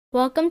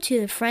Welcome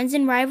to the Friends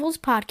and Rivals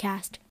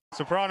podcast.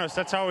 Sopranos,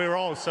 that's how we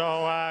roll.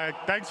 So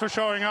thanks for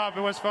showing up.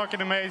 It was fucking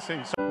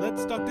amazing.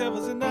 Let's talk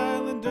Devils and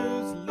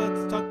Islanders.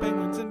 Let's talk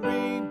Penguins and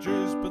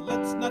Rangers. But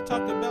let's not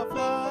talk about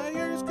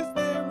Flyers, because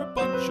they're a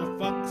bunch of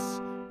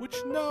fucks, which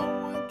no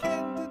one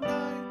can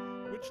deny.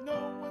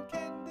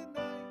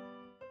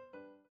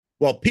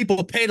 Well,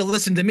 people pay to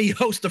listen to me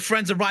host the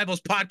Friends and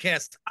Rivals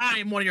podcast. I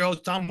am one of your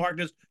hosts, Tom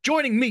Marcus.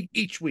 Joining me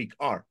each week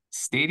are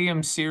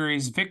Stadium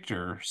Series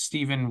victor,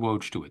 Stephen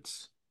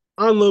Wojtowicz.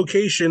 On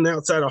location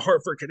outside of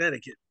Hartford,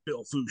 Connecticut,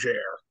 Bill Fougere.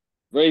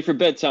 Ready for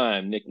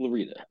bedtime, Nick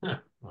Larita.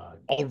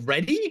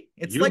 Already?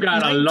 It's You like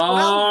got 9:12. a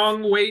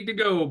long way to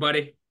go,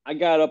 buddy. I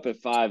got up at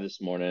 5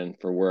 this morning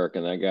for work,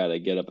 and I got to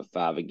get up at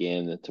 5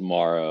 again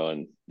tomorrow.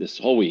 And this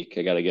whole week,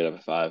 I got to get up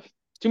at 5.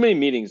 Too many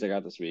meetings I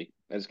got this week.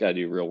 I just got to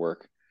do real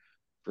work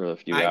for a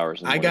few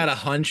hours. I got a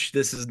hunch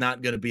this is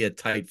not going to be a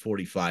tight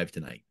 45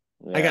 tonight.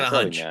 Yeah, I got a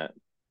hunch.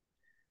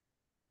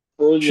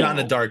 Shot in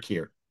the dark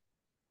here.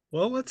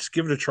 Well, let's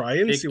give it a try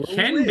and see It what we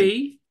can win.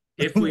 be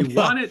if we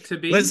want it to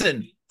be.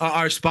 Listen,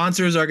 our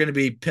sponsors are going to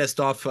be pissed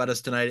off at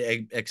us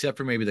tonight, except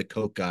for maybe the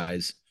Coke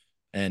guys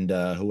and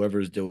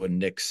whoever's doing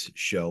Nick's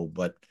show.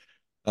 But,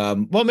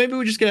 well, maybe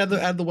we just get out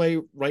of the way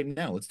right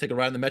now. Let's take a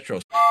ride in the Metro.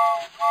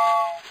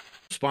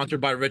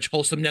 Sponsored by Rich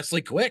Wholesome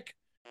Nestle Quick.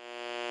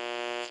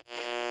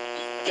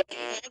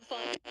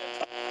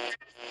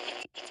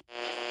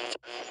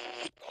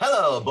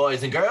 Hello,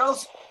 boys and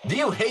girls. Do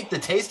you hate the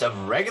taste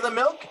of regular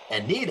milk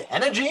and need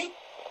energy?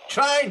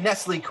 Try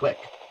Nestle Quick.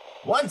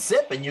 One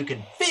sip and you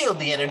can feel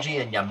the energy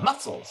in your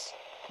muscles.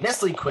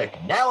 Nestle Quick,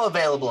 now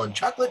available in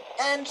chocolate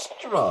and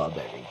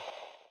strawberry.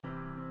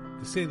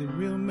 They say the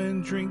real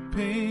men drink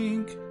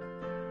pink.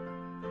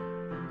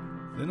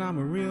 Then I'm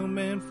a real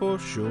man for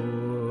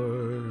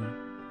sure.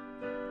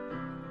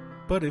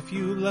 But if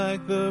you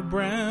like the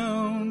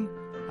brown,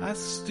 I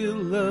still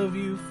love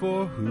you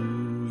for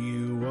who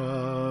you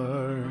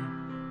are.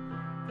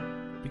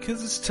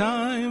 Because it's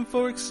time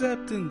for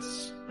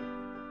acceptance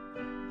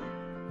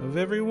of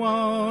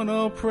everyone,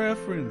 all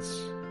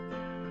preference.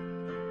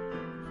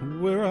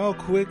 We're all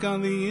quick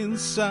on the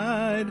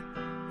inside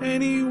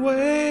anyway.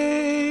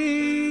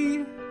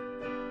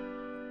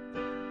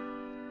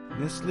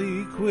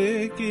 Nestle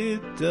Quick,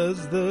 it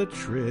does the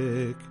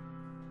trick.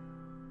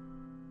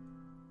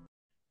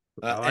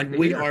 And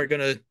we are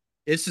going to,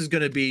 this is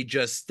going to be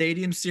just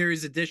Stadium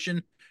Series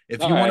edition.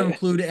 If you All want to right.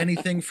 include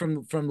anything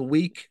from the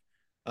week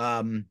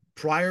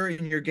prior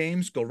in your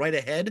games, go right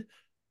ahead.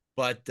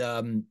 But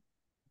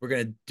we're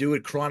going to do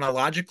it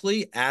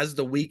chronologically as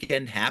the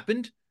weekend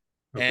happened.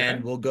 Okay.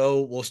 And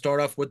we'll start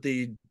off with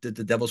the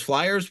Devils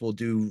Flyers. We'll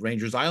do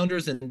Rangers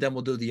Islanders, and then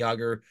we'll do the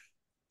Jagr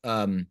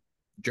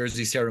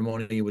jersey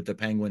ceremony with the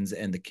Penguins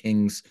and the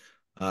Kings.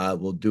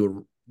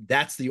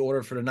 That's the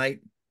order for tonight.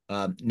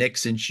 Nick,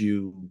 since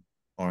you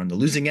are on the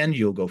losing end,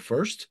 you'll go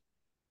first.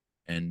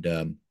 And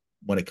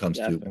when it comes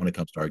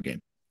to our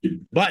game.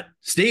 But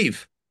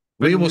Steve,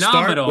 we will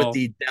start with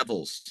the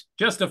Devils.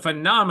 Just a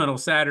phenomenal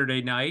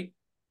Saturday night.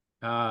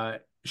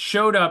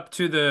 Showed up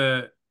to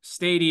the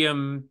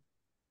stadium,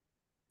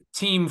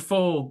 team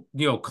full,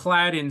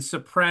 clad in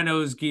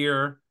Sopranos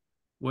gear.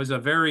 Was a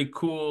very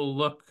cool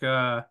look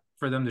for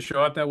them to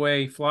show up that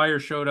way.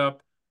 Flyers showed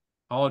up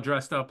all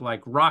dressed up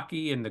like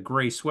Rocky in the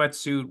gray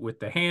sweatsuit with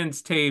the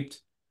hands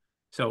taped.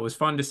 So it was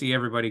fun to see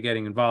everybody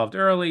getting involved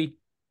early.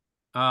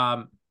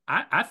 I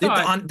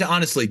thought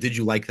honestly, did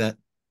you like that?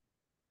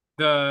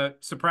 The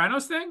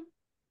Sopranos thing?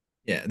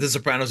 Yeah, the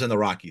Sopranos and the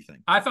Rocky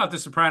thing. I thought the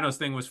Sopranos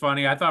thing was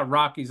funny. I thought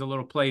Rocky's a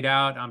little played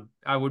out.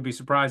 I would be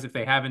surprised if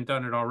they haven't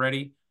done it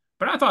already.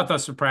 But I thought the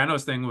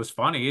Sopranos thing was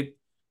funny.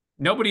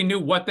 Nobody knew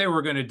what they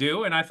were going to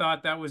do, and I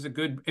thought that was a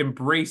good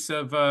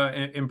embracement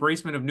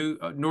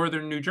of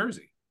northern New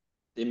Jersey.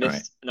 They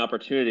missed an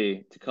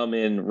opportunity to come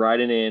in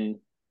riding in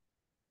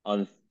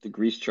on the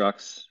grease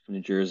trucks from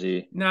New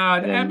Jersey. No,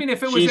 I mean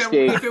if it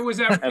was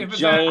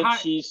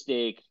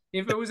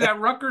at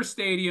Rutgers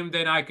Stadium,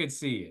 then I could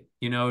see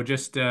it.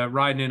 Just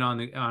riding in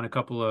on a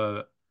couple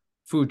of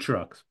food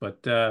trucks. But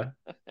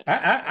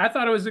I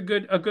thought it was a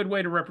good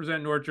way to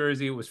represent North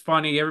Jersey. It was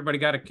funny. Everybody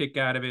got a kick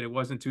out of it. It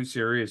wasn't too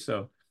serious.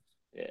 So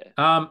yeah.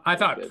 I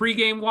thought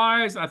pregame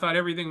wise, I thought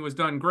everything was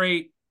done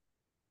great.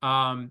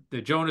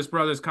 The Jonas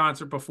Brothers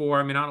concert before.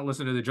 I mean, I don't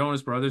listen to the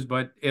Jonas Brothers,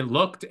 but it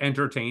looked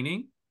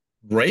entertaining.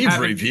 Rave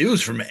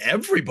reviews from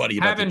everybody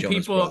about the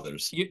Jonas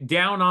Brothers.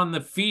 Down on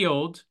the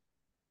field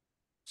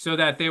so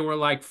that they were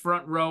like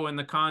front row in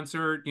the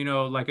concert,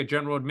 like a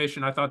general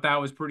admission. I thought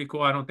that was pretty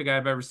cool. I don't think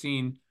I've ever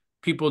seen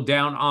people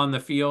down on the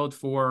field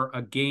for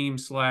a game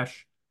 /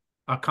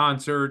 a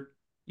concert,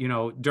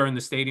 during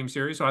the Stadium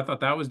Series. So I thought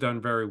that was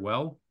done very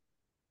well.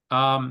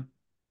 The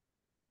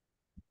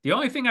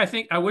only thing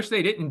I wish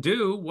they didn't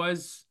do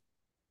was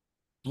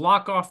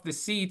block off the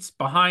seats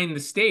behind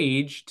the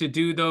stage to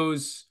do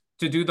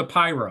the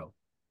pyro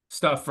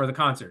stuff for the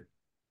concert.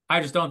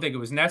 I just don't think it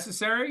was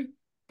necessary.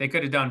 They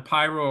could have done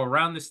pyro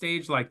around the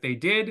stage like they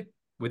did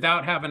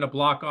without having to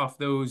block off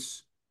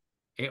those.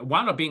 It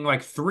wound up being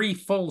like 3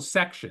 full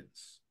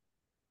sections.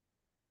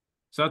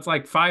 So that's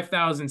like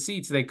 5,000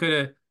 seats.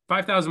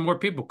 5,000 more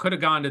people could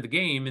have gone to the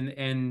game,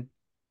 and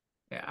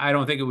I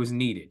don't think it was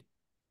needed.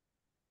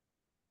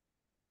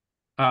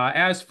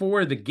 As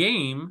for the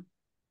game,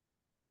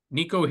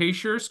 Nico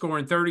Hischier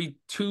scoring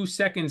 32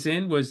 seconds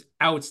in was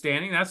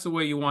outstanding. That's the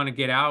way you want to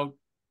get out,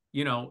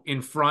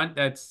 in front.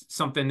 That's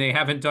something they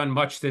haven't done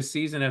much this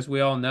season, as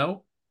we all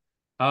know.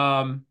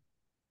 And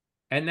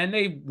then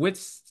they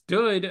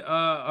withstood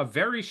a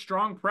very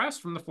strong press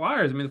from the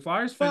Flyers. I mean, the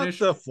Flyers finished.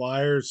 Fuck the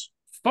Flyers.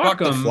 Fuck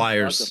the them.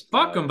 Flyers.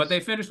 Fuck them. But they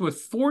finished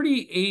with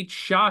 48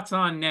 shots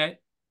on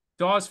net.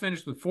 Dawes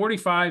finished with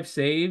 45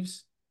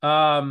 saves.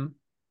 0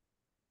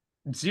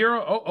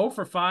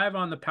 for 5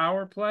 on the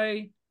power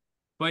play.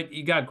 But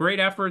you got great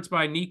efforts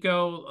by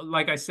Nico.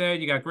 Like I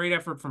said, you got great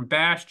effort from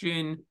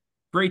Bastian.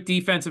 Great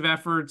defensive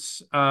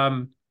efforts.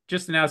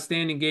 Just an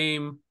outstanding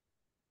game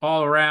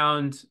all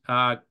around.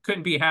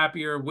 Couldn't be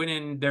happier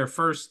winning their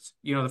first,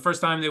 the first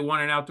time they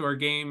won an outdoor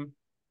game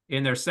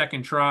in their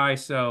second try.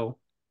 So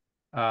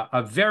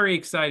a very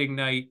exciting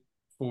night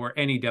for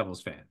any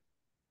Devils fan.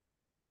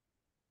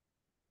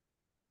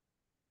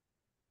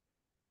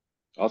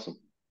 Awesome.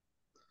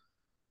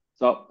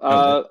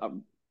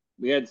 So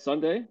we had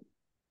Sunday.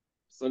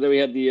 Sunday we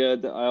had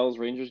the Isles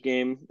Rangers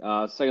game.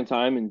 Second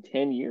time in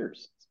 10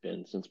 years it's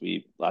been since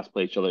we last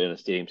played each other in a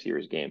Stadium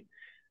Series game.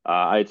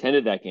 I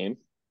attended that game,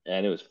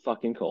 and it was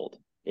fucking cold.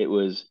 It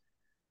was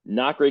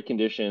not great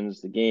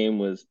conditions. The game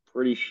was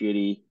pretty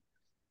shitty.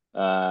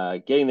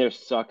 Getting there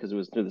sucked because it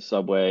was through the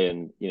subway,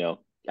 and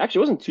actually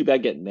it wasn't too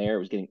bad getting there. It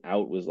was getting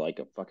out was like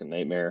a fucking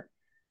nightmare.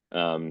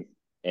 And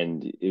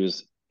it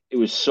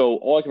was so,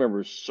 all I can remember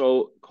was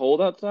so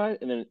cold outside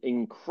and then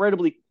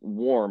incredibly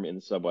warm in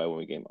the subway when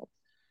we came home.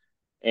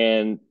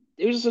 And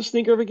it was just a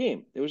stinker of a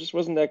game. It just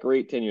wasn't that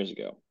great 10 years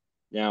ago.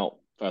 Now,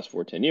 fast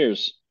forward 10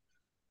 years,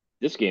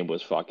 this game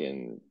was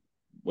fucking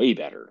way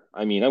better.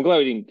 I mean, I'm glad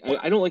we didn't.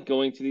 I don't like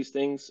going to these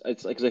things.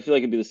 It's like, because I feel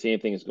like it'd be the same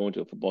thing as going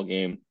to a football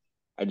game.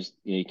 I just,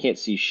 you can't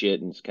see shit,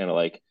 and it's kind of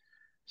like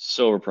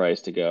so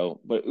overpriced to go.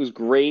 But it was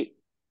great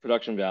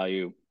production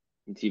value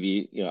in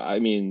TV. I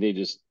mean,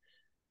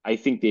 I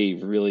think they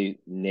really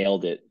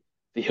nailed it.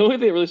 The only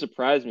thing that really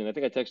surprised me, and I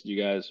think I texted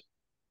you guys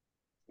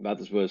about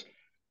this, was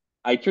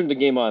I turned the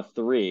game on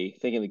 3,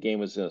 thinking the game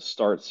was going to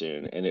start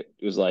soon, and it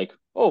was like,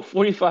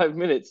 45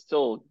 minutes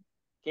till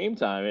game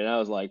time, and I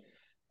was like,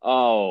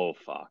 oh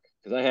fuck,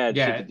 because I had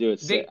shit to do at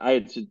I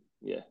had to,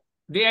 yeah.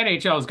 The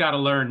NHL's got to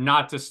learn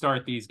not to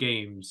start these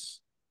games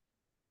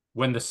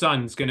when the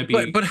sun's going to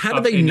be. But how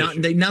did they not?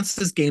 They announced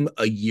this game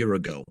a year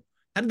ago.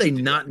 How did they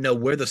not know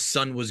where the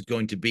sun was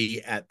going to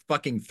be at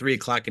fucking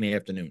 3:00 in the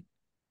afternoon?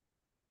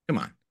 Come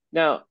on.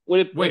 Now,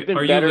 would it wait? Been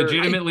are better? You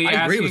legitimately I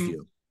asking? agree with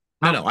you.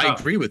 No, I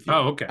agree with you.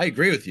 Oh, okay. I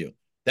agree with you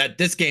that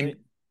this game.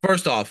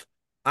 First off,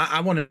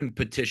 I want to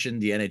petition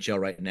the NHL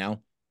right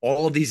now.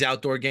 All of these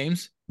outdoor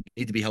games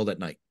need to be held at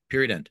night.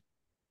 Period. End.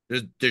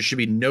 There should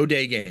be no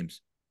day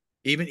games.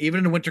 Even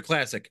in the Winter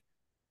Classic,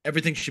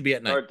 everything should be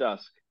at night.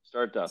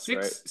 Start dusk.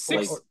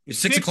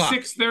 6 o'clock.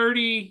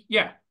 6:30.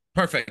 Yeah.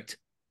 Perfect.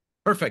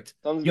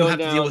 Sun's You don't going have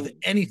to down, deal with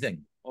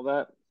anything. all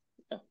that.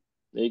 Yeah,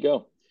 there you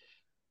go.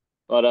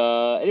 But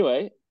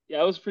anyway,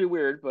 yeah, it was pretty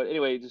weird. But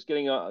anyway, just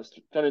getting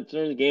kind of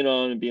turning the game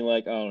on and being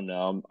like, oh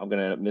no, I'm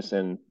gonna end up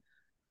missing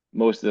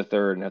most of the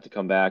third and have to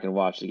come back and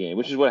watch the game,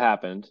 which is what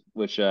happened.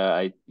 Which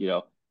I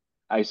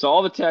saw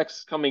all the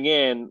texts coming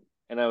in,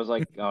 and I was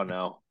like, oh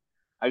no.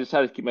 I just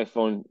had to keep my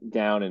phone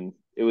down, and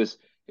it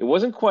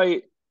wasn't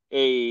quite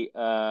a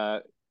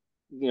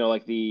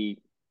like the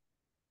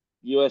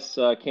U.S.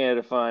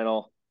 Canada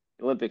final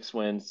Olympics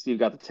when Steve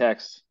got the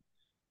text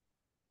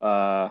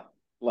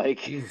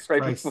Jesus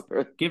right Christ.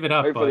 before Give it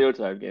up, right before bud. the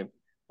overtime game.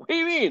 What do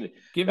you mean?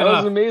 Give That it was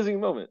up. an amazing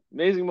moment.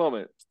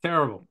 It's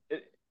terrible.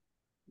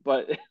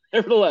 But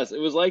nevertheless, it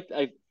was like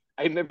I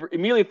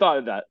immediately thought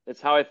of that.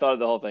 It's how I thought of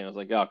the whole thing. I was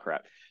like, oh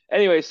crap.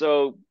 Anyway,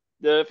 so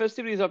the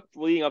festivities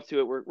leading up to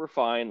it were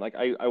fine. Like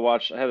I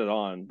had it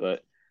on, but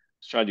I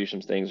was trying to do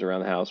some things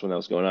around the house when that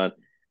was going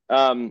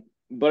on.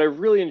 But I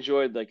really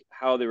enjoyed like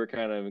how they were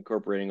kind of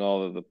incorporating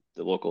all of the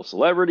local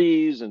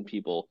celebrities and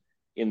people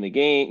in the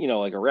game,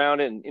 like around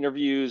it, and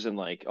interviews and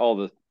like all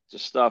the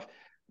just stuff,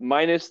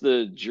 minus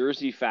the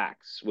Jersey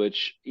facts,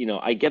 which,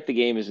 I get the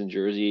game is in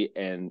Jersey,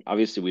 and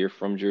obviously we're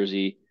from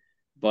Jersey,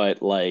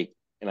 but like,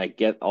 and I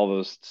get all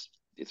those,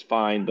 it's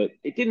fine, but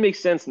it didn't make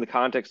sense in the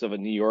context of a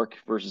New York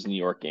versus New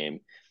York game.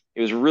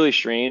 It was really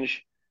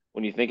strange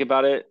when you think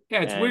about it.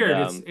 Yeah, it's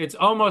weird. It's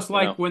almost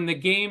like when the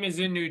game is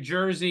in New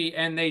Jersey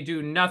and they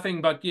do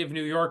nothing but give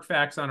New York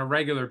facts on a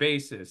regular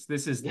basis.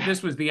 This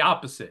was the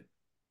opposite.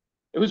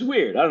 It was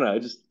weird. I don't know.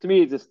 To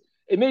me,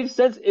 it made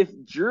sense if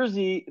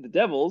Jersey, the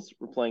Devils,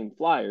 were playing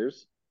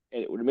Flyers,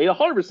 and it would have made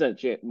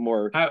 100%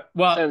 more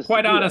sense.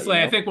 Quite honestly,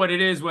 I think what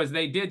it is was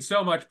they did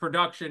so much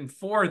production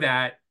for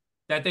that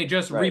they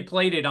just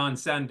replayed it on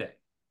Sunday.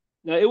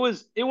 Now it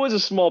was a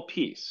small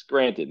piece,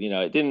 granted.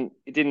 It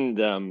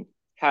didn't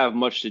have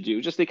much to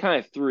do. Just they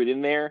kind of threw it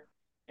in there,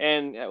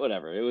 and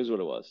whatever. It was what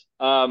it was.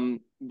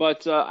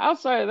 But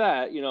outside of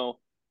that,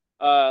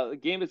 the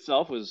game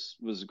itself was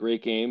a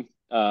great game.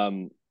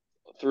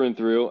 through and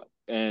through.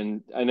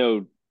 And I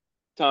know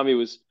Tommy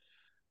was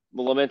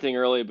lamenting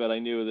early, but I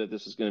knew that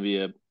this was going to be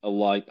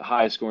a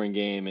high scoring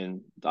game,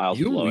 and the Isles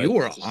You blow you it.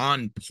 were Just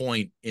on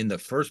point in the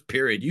first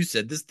period. You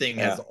said this thing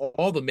has yeah,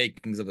 all the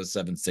makings of a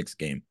 7-6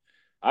 game.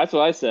 that's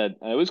what I said.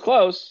 And it was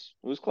close.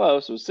 It was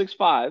close. It was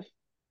 6-5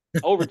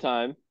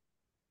 overtime,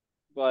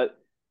 but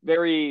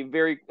very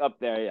very up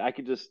there. I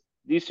could just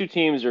these two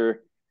teams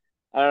are.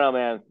 I don't know,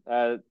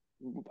 man.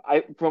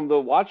 I from the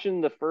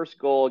watching the first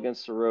goal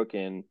against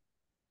Sorokin,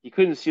 you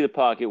couldn't see the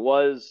puck. It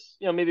was,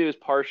 maybe it was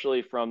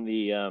partially from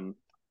the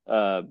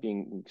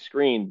being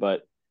screened,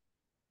 but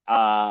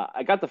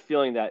I got the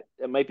feeling that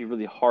it might be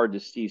really hard to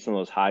see some of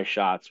those high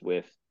shots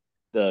with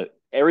the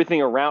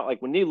everything around.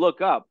 Like when they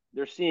look up,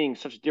 they're seeing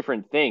such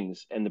different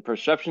things, and the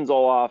perception's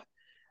all off.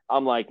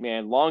 I'm like,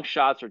 man, long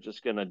shots are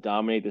just gonna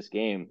dominate this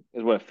game,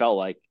 is what it felt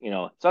like.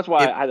 So that's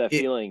why It I had that it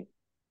feeling.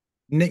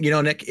 Nick,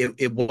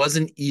 it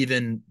wasn't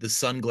even the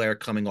sun glare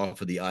coming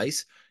off of the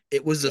ice.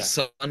 It was the Yeah,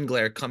 sun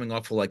glare coming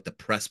off of like the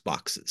press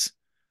boxes.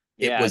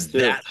 It yeah, was too.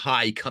 that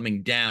high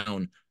coming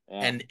down,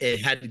 Yeah, and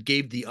it had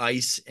gave the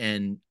ice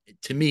and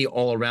to me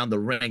all around the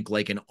rink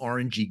like an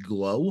orangey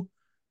glow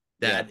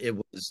yeah, that it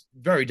was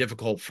very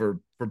difficult for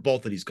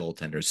both of these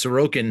goaltenders,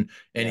 Sorokin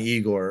and yeah.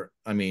 Igor.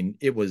 I mean,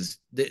 it was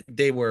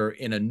they were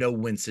in a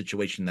no-win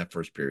situation that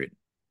first period.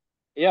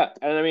 Yeah,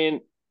 and I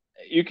mean,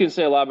 you can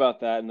say a lot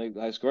about that and the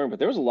high scoring, but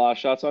there was a lot of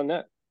shots on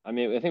net. I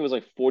mean, I think it was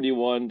like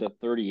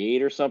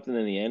 41-38 or something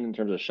in the end in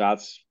terms of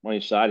shots on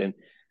each side,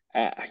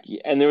 uh,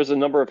 and there was a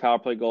number of power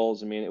play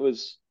goals. I mean,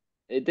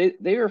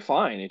 they were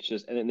fine. It's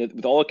just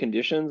with all the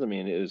conditions, I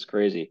mean, it was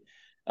crazy.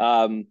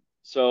 But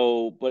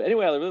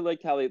anyway, I really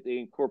liked how they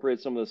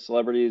incorporated some of the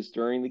celebrities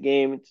during the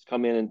game to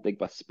come in and like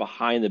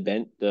behind the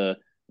bench, the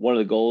one of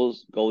the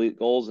goals,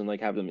 and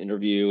like have them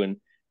interview, and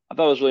I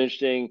thought it was really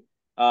interesting.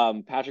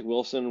 Patrick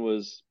Wilson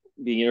was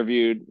being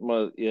interviewed,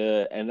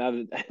 and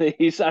now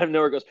he's out of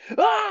nowhere goes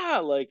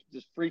like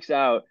just freaks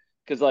out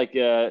because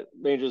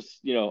Rangers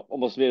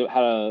almost had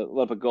to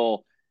let up a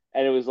goal,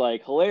 and it was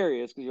like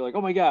hilarious because you're like,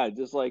 oh my god,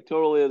 just like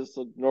totally just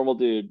a normal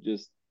dude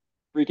just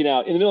freaking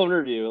out in the middle of an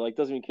interview, like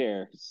doesn't even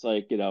care. It's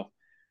like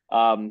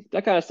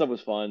that kind of stuff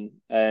was fun,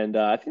 and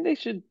I think they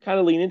should kind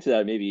of lean into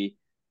that maybe.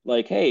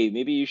 Like, hey,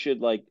 maybe you should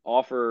like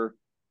offer,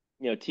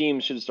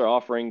 teams should start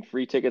offering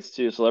free tickets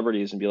to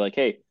celebrities and be like,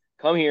 hey,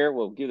 come here,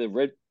 we'll give the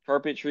red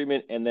carpet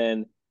treatment, and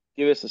then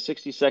give us a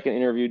 60-second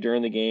interview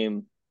during the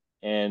game,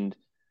 and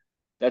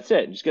that's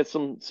it. Just get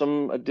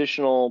some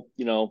additional,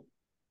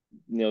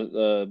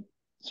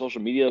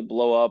 social media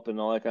blow up and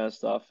all that kind of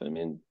stuff. I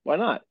mean, why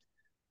not?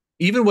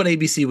 Even what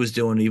ABC was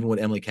doing, even with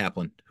Emily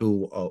Kaplan,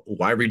 who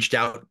I reached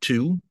out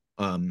to,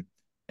 and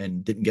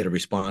didn't get a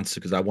response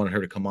because I wanted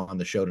her to come on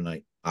the show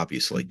tonight.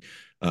 Obviously,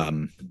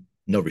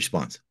 no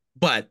response.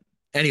 But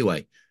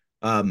anyway,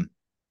 um,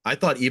 I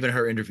thought even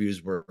her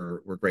interviews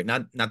were great.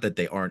 Not that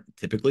they aren't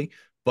typically,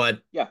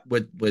 but Yeah,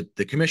 with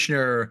the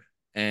commissioner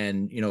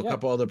and a yeah,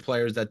 couple other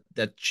players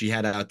that she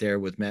had out there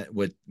with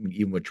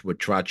even with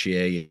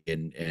Trottier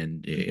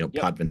and yep.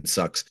 Potvin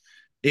sucks.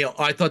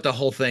 I thought the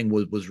whole thing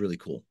was really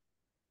cool.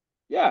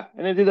 Yeah,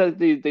 and they did that.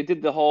 They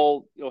did the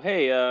whole,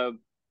 hey,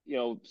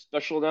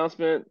 special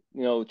announcement.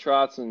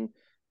 Trotz and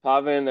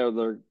Pavin,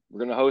 we're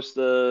going to host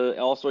the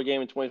All-Star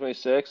game in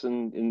 2026,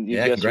 and you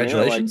Yeah, guess your name.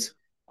 congratulations.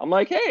 I'm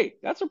like, hey,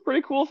 that's a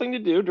pretty cool thing to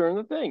do during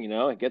the thing,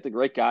 and get the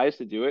great guys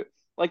to do it.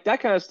 Like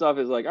that kind of stuff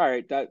is like, all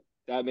right, that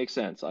makes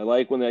sense. I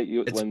like It's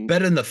when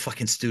better than the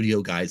fucking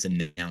studio guys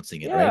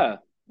announcing it, right? yeah,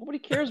 nobody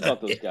cares about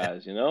those Yeah.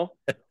 guys.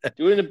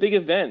 Do it in a big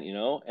event.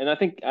 And I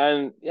think,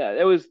 and yeah,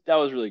 that was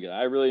really good.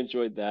 I really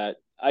enjoyed that.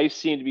 Ice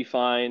seemed to be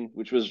fine,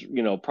 which was,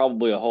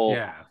 probably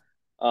Yeah.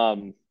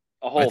 um,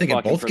 a I whole think in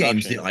fucking both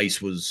games the production.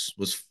 ice was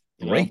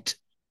You know, great.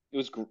 it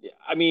was,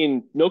 I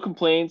mean, no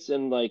complaints,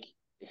 and like,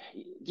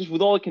 just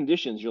with all the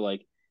conditions, you're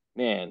like,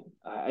 man,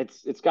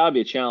 it's got to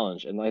be a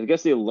challenge. And I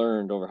guess they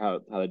learned over how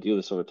to do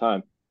this over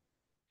time.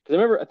 Because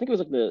I remember, I think it was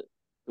like the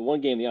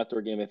one game, the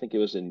outdoor game. I think it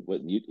was in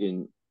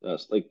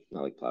like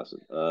not Lake Placid,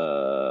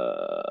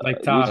 Like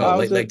Utah Tahoe.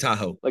 was Lake it?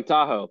 Tahoe. Like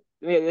Tahoe.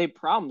 They had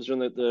problems during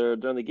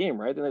the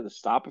game, right? They had to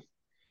stop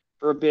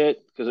for a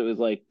bit because it was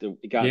like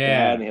it got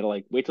bad, and Yeah. they had to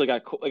like wait till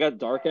it got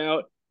dark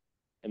out,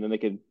 and then they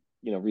could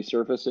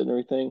resurface it and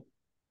everything.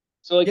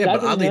 So like Yeah, that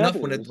but didn't oddly enough,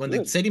 happen. It was when the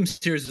good. stadium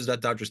series was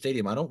at Dodger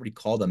Stadium, I don't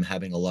recall them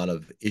having a lot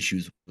of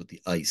issues with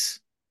the ice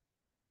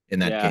in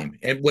that Yeah, game,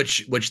 and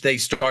which they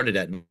started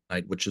at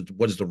night, which is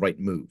what is the right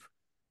move.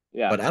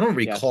 yeah, But I don't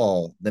yeah,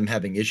 recall them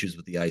having issues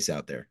with the ice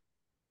out there.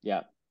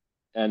 yeah.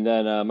 And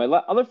then my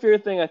other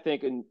favorite thing, I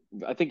think, and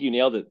I think you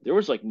nailed it. There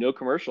was like no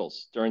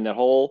commercials during that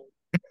whole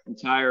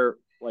entire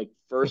like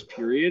first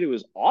period. It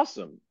was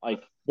awesome.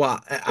 Like Well,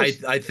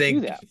 just I do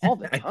think that all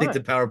the I think the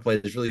time. power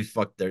plays really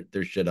fucked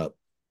their shit up.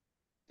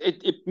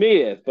 It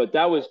may have, but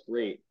that was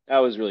great. That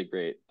was really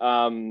great.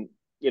 And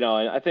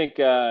I think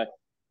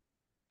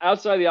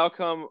outside the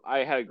outcome, I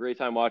had a great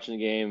time watching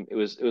the game. It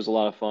was a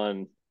lot of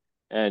fun,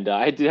 and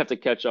I did have to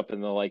catch up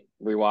in the like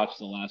rewatch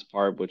the last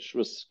part, which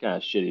was kind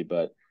of shitty,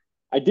 but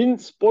I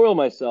didn't spoil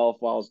myself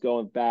while I was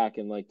going back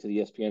and like to the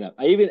ESPN app.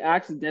 I even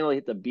accidentally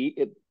hit the beat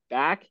it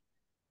back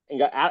and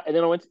got out, and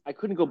then I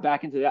couldn't go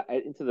back into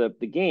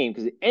the game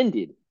because it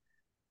ended.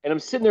 And I'm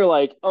sitting there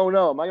like, oh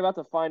no, am I about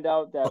to find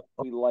out that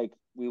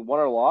we won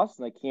or lost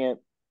and I can't?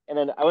 And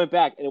then I went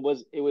back and it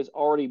was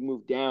already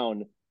moved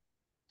down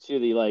to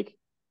the like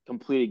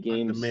completed On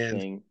games demand.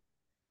 thing.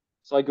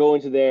 So I go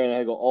into there and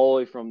I go all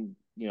the way from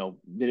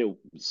minute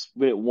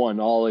one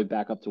all the way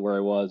back up to where I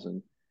was,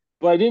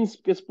 but I didn't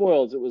get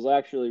spoiled. It was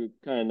actually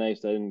kind of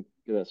nice. I didn't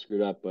get that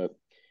screwed up. But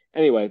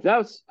anyway, that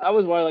was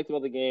what I liked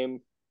about the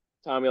game.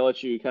 Tommy, I'll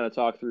let you kind of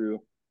talk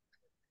through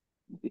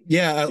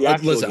Yeah, the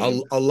actual listen,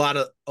 game. a lot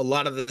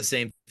of the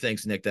same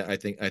things, Nick, that I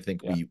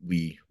think Yeah.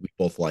 we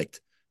both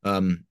liked.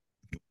 Um,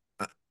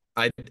 I,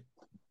 I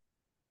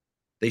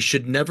they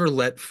should never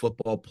let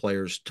football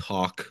players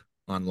talk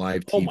on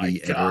live Oh my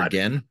TV ever God.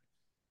 again.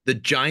 The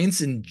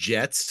Giants and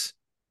Jets.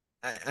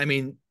 I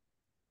mean,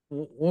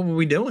 what were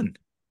we doing?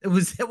 It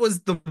was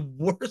the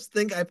worst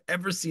thing I've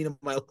ever seen in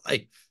my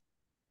life.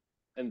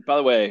 And by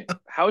the way,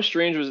 how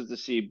strange was it to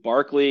see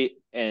Barkley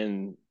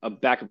and a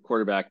backup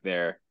quarterback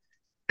there,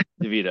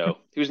 DeVito,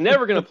 who's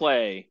never going to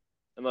play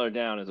another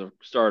down as a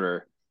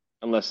starter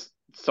unless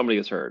somebody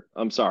gets hurt.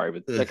 I'm sorry,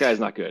 but that guy's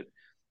not good.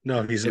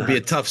 No, he's It'd be a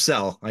not. tough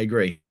sell. I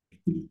agree.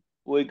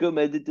 Wake up,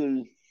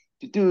 man.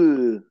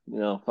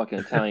 Fucking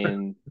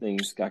Italian thing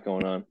he's got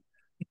going on.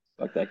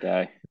 Fuck that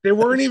guy. They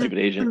weren't even. Stupid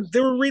agent. They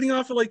were reading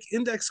off of like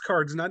index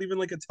cards, not even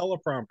like a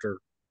teleprompter.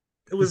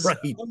 It was Right.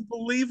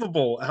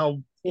 unbelievable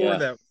how poor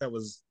Yeah. that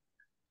was.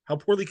 How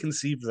poorly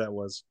conceived that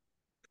was.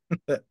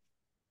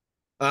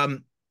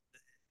 Um,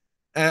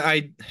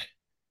 I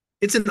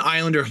it's an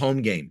Islander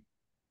home game.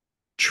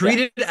 Yeah. Treat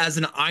it as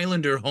an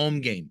Islander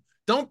home game.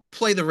 Don't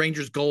play the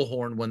Rangers goal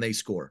horn when they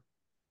score.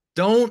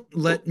 Don't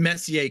let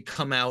Messier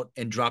come out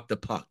and drop the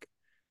puck.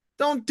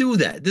 Don't do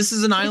that. This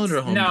is an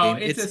Islander home game.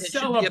 It's a It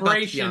should be about the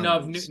celebration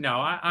of Islanders. no,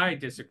 I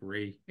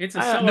disagree. It's a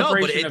I, No,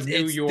 but celebration of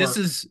New this York.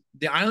 is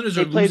the Islanders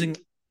they played.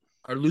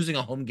 are losing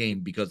a home game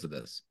because of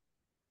this.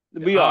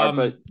 We are,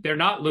 but They're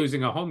not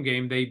losing a home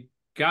game. They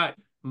got,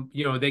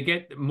 they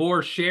get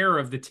more share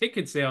of the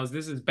ticket sales.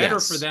 This is better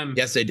for Yes. them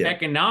Yes, they do.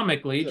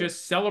 economically. sure,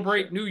 Just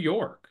celebrate sure, New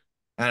York.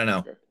 I don't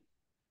know. sure.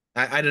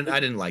 I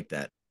didn't like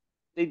that.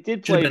 They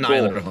did Should have play been an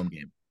Islander home both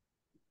game.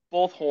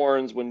 both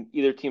horns when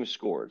either team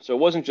scored. So it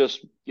wasn't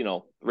just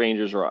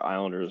Rangers or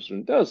Islanders.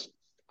 And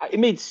it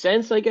made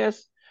sense, I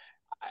guess.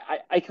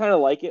 I kind of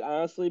like it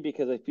honestly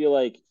because I feel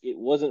like it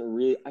wasn't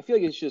really. I feel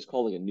like it's just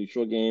called like a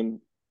neutral game.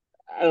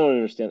 I don't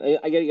understand.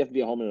 I get you have to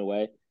be a home and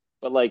away,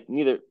 but like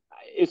neither.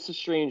 It's just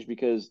strange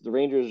because the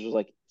Rangers are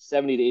like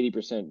 70 to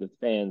 80% of the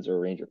fans are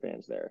Ranger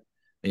fans there,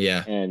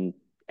 Yeah. and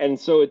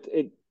so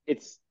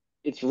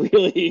it's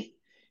really.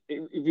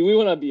 If we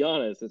want to be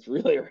honest, it's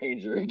really a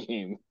Ranger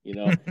game.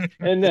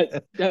 And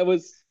that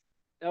was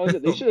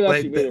it. They should have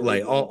actually made it a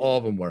like Ranger home all game.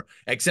 of them were,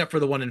 except for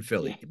the one in Yeah,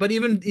 Philly. But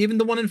even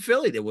the one in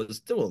Philly, there was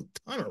still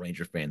a ton of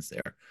Ranger fans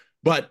there.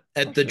 But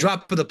I'm at the sure.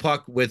 drop of the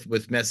puck with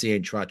Messier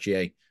and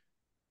Trottier,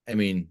 I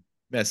mean,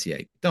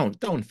 Messier,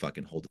 don't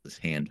fucking hold his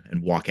hand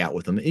and walk out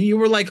with him. And you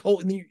were like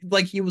holding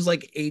like he was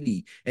like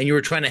 80 and you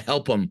were trying to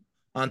help him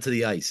onto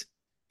the ice.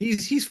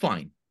 He's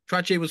fine.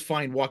 Trottier was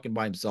fine walking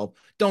by himself.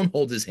 Don't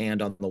hold his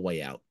hand on the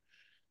way out.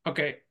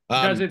 Okay.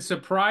 Does Um, it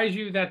surprise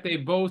you that they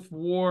both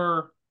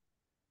wore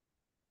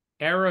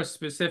era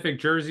specific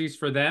jerseys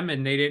for them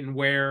and they didn't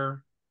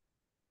wear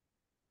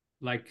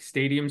like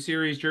stadium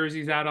series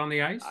jerseys out on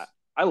the I, ice?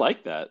 I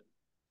like that.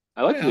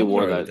 I like that yeah, they I'm all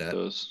wore right with that. that.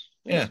 Those.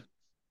 Yeah. Yeah.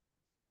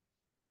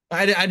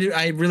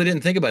 I really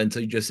didn't think about it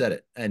until you just said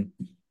it, and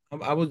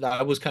I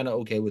was kind of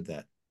okay with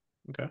that.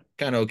 Okay.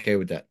 Kind of okay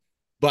with that.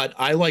 But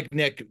I like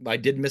Nick. I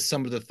did miss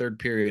some of the third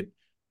period,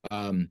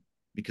 um,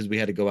 because we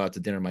had to go out to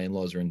dinner. My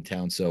in-laws are in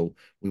town, so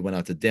we went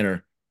out to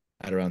dinner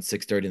at around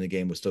 6:30, and the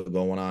game was still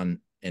going on.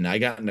 And I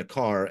got in the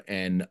car,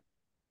 and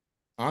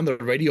on the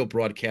radio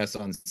broadcast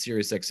on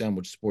Sirius XM,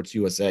 which is Sports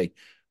USA,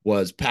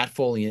 was Pat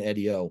Foley and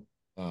Eddie O.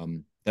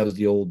 That was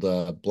the old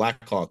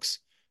Blackhawks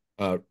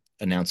uh,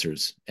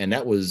 announcers, and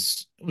that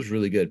was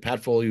really good.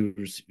 Pat Foley,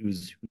 who's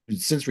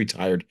since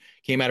retired,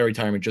 came out of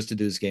retirement just to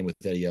do this game with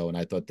Eddie O, and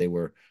I thought they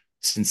were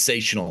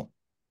sensational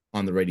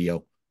on the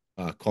radio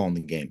calling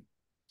the game.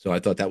 So I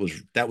thought that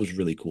was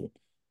really cool.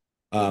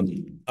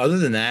 Other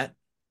than that,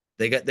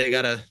 they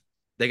gotta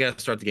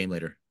start the game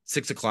later.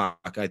 6 o'clock.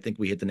 I think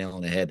we hit the nail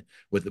on the head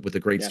with a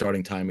great Yeah.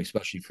 starting time,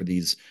 especially for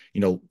these,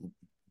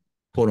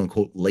 quote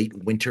unquote late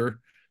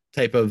winter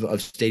type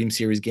of stadium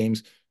series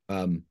games.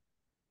 Um,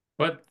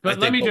 But I let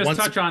think, me but just once,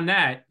 touch on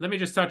that. Let me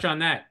just touch on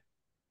that.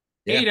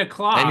 yeah, Eight I mean,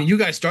 o'clock. you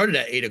guys started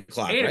at 8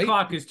 o'clock, Eight right?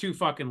 o'clock is too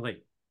fucking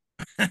late.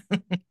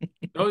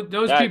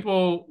 Those That.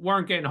 people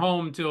weren't getting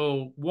home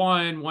till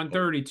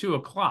 1:30, 2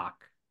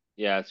 o'clock.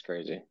 Yeah, it's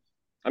crazy.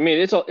 I mean,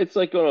 it's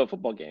like going to a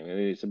football game. I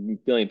mean, it's a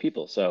billion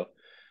people, so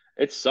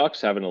it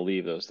sucks having to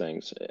leave those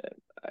things.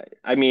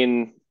 I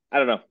mean, I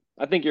don't know.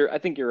 I think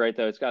you're right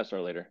though. It's got to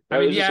start later. I It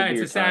mean, was just a yeah, it's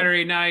a weird time.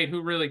 Saturday night.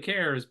 Who really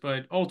cares?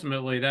 But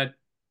ultimately, that,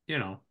 you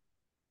know,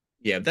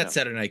 Yeah, that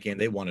Saturday night game,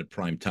 they wanted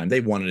prime time.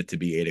 They wanted it to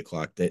be 8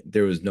 o'clock. That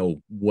there was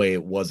no way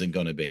it wasn't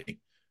going to be.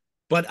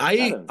 But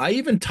I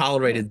even Yeah.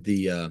 tolerated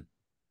the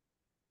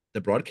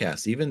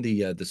broadcast, even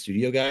the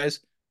studio guys,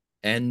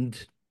 and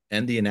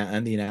and the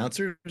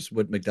announcers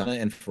with McDonough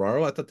and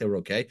Ferraro. I thought they were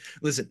okay.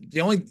 Listen,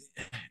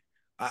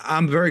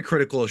 I'm very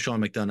critical of Sean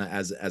McDonough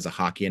as a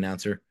hockey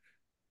announcer,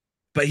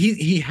 but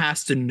he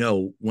has to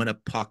know when a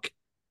puck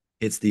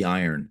hits the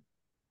iron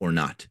or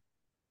not.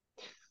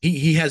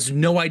 He has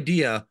no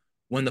idea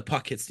when the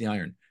puck hits the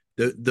iron.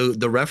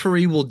 The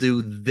referee will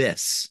do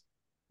this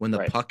when the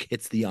Right. puck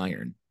hits the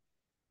iron.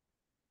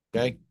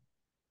 Okay.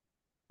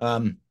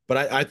 But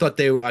I thought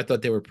they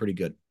were pretty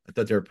good. I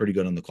thought they were pretty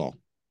good on the call.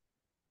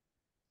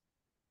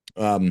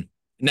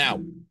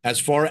 Now, as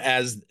far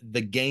as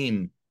the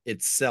game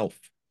itself,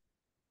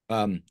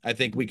 I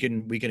think we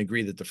can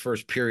agree that the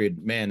first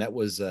period, man, that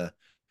was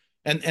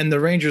and the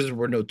Rangers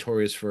were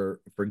notorious for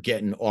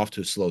getting off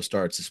to slow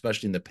starts,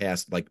 especially in the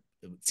past, like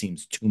it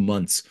seems 2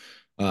 months.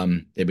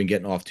 They've been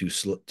getting off to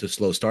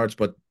slow starts,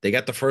 but they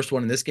got the first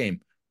one in this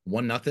game,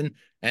 1-0,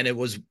 and it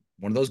was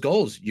one of those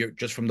goals. You're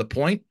just from the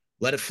point,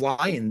 let it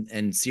fly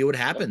and see what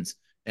happens.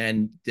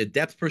 And the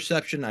depth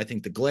perception, I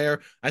think the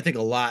glare, I think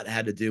a lot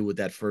had to do with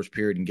that first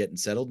period and getting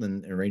settled,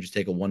 and Rangers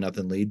take a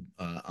 1-0 lead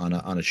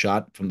on a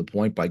shot from the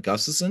point by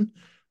Gustafsson.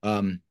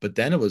 But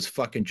then it was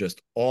fucking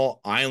just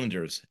all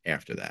Islanders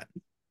after that.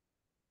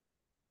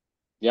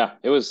 Yeah,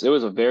 it was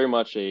a very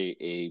much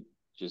a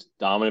just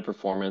dominant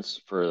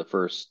performance for the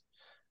first.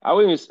 I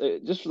would even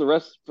say, just for the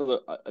rest for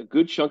a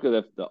good chunk of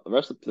the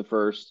rest of the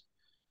first.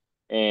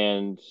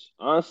 And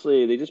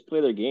honestly, they just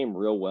played their game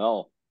real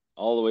well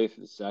all the way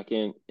through the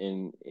second,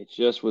 and it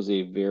just was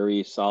a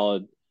very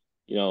solid,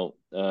 you know,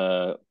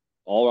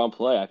 all around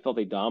play. I felt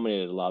they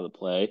dominated a lot of the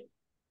play.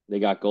 They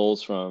got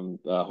goals from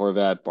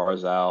Horvat,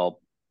 Barzal,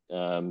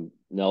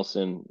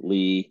 Nelson,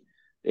 Lee.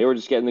 They were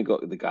just getting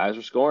the guys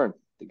were scoring.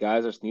 The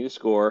guys just need to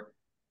score,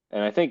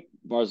 and I think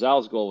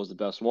Barzal's goal was the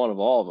best one of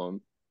all of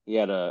them. He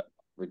had a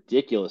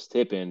ridiculous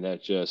tip in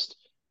that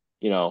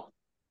you know,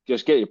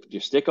 just get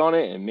your stick on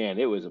it, and man,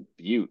 it was a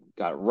beaut.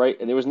 Got right,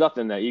 and there was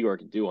nothing that Igor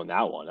could do on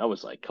that one. I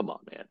was like, come on,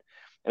 man.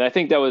 And I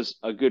think that was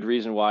a good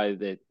reason why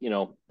that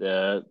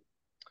the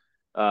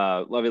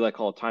Levy like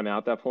called a timeout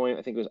at that point.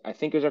 I think it was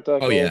after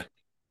that Oh yeah.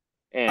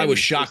 goal, I was and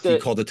shocked he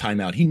instead, called a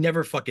timeout. He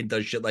never fucking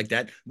does shit like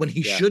that when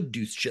he yeah, should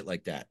do shit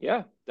like that.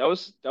 yeah, that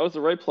was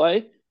the right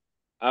play.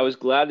 I was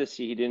glad to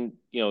see he didn't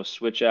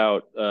switch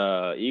out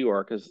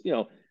Igor because some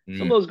of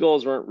Mm. those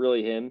goals weren't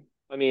really him.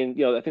 I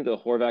mean, I think the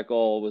Horvat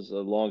goal was a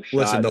long Listen,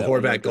 shot the that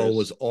went Horvat under goal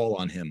was his. all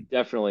on him.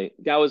 Definitely,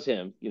 that was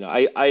him.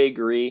 I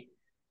agree,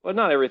 but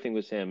not everything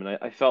was him, and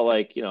I felt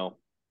like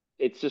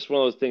it's just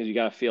one of those things you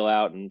got to feel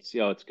out and see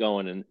how it's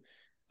going. And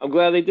I'm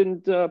glad they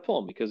didn't pull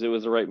him because it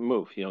was the right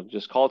move.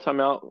 Just call a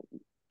timeout,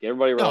 get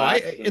everybody No,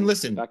 relaxed, and and get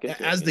listen, back into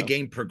it. as the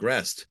game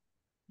progressed,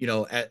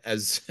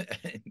 as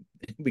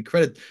we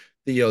credit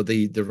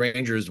the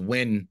Rangers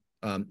win,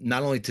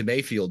 not only to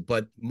Mayfield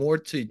but more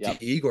to Yep.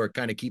 Igor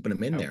kind of keeping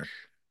him in there. Ouch.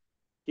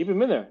 Keep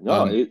him in there. No,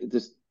 Um, it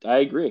just I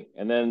agree.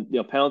 And then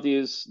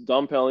penalties,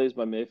 dumb penalties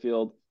by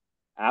Mayfield,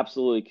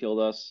 absolutely killed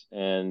us.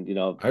 And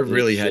I it's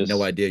really had no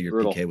just idea your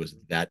PK brutal. was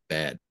that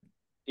bad.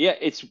 Yeah,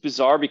 it's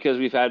bizarre because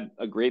we've had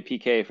a great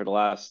PK for the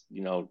last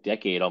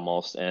decade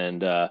almost,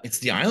 and It's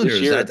the this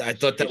Islanders. year I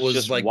thought that it's was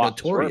just like washed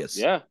us work. notorious.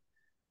 Yeah,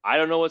 I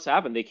don't know what's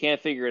happened. They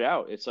can't figure it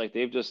out. It's like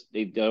they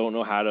don't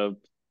know how to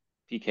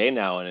PK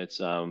now, and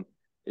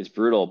it's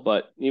brutal.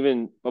 But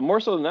more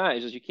so than that,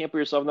 it's just you can't put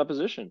yourself in that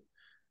position.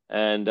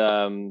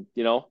 And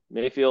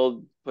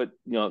Mayfield put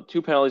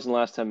two penalties in the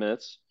last 10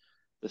 minutes.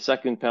 The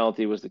second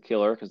penalty was the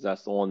killer because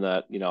that's the one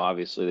that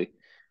obviously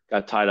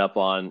got tied up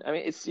on. I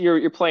mean, it's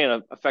you're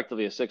playing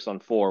effectively a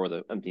 6-on-4 with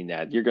an empty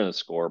net. You're going to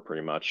score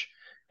pretty much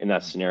in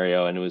that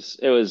scenario, and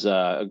it was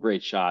a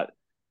great shot.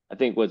 I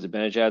think was it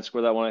Benajad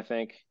scored that one. I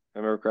think if I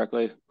remember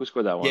correctly. Who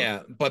scored that one?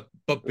 Yeah, but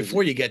It was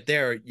before you get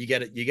there,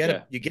 yeah,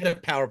 you get a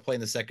power play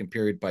in the second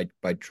period by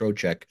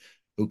Trocheck,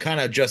 who kind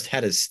of just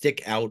had his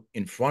stick out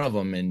in front of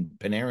him, and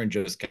Panarin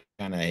just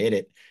kind of hit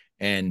it,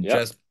 and yep,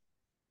 just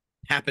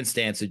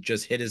happenstance, it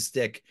just hit his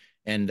stick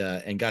and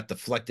got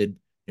deflected,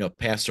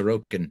 past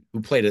Sorokin,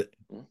 who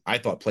I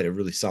thought played a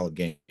really solid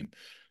game.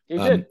 he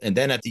did. And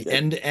then at He the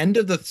did. end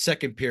of the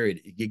second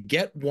period, you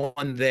get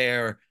one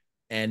there,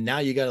 and now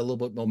you got a little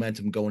bit of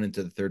momentum going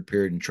into the third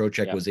period, and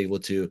Trocheck Yeah, was able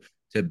to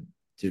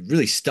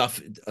really stuff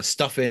he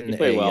in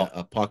played well.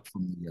 a puck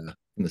from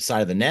the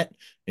side of the net.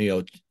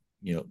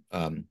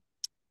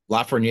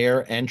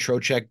 Lafreniere and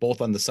Trocheck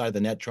both on the side of the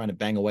net trying to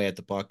bang away at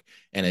the puck,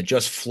 and it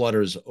just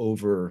flutters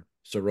over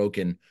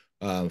Sorokin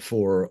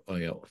for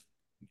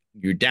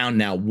you're down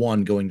now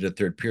one going to the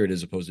third period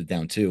as opposed to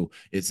down two.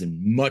 It's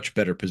in much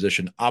better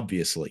position,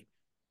 obviously.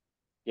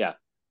 Yeah.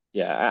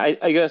 Yeah.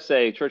 I gotta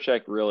say,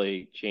 Trocheck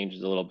really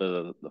changes a little bit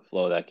of the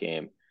flow of that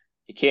game.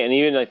 He can't, and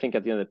even I think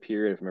at the end of the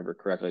period, if I remember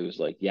correctly, he was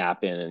like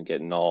yapping and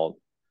getting all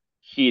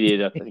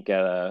heated. I think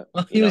Well,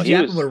 he was he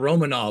yapping with was,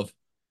 Romanov.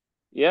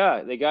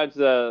 yeah, they got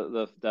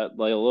to that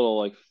like a little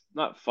like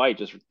not fight,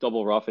 just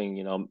double roughing,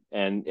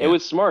 and it Yeah.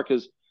 was smart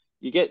because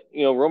you get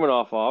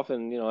Romanoff off,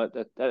 and I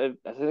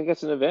think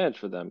that's an advantage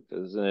for them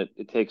because then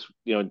it takes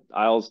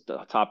Isles'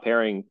 top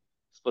pairing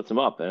splits them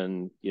up,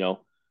 and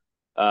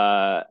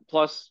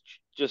plus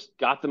just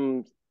got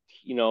them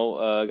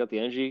got the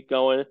energy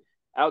going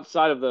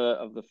outside of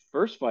the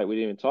first fight we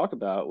didn't even talk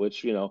about,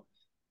 which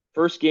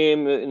first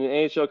game in an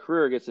NHL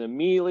career gets it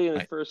immediately in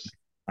the I, first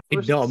I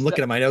first know. I'm se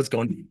looking at my notes,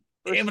 going,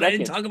 first "Damn it! I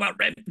didn't second. talk about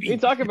We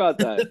didn't Rempe." talk about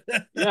that.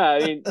 Yeah,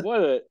 I mean,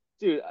 what a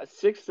dude,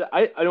 six.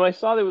 I know I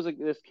saw there was like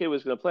this kid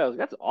was going to play. I was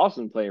like, that's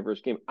awesome playing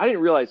first game. I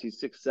didn't realize he's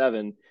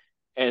 6'7"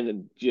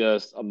 and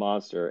just a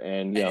monster.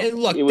 And And it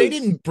look, they was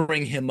didn't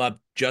bring him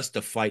up just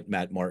to fight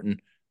Matt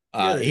Martin.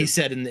 Yeah, they He did.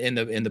 said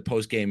in the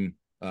post game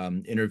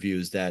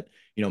interviews that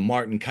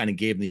Martin kind of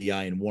gave him the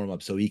eye and warm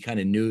up, so he kind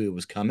of knew it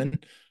was coming.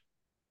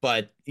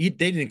 But they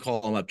didn't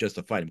call him up just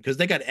to fight him because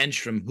they got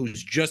Enstrom,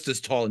 who's just as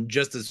tall and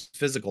just as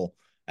physical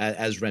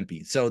as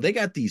Rempe. So they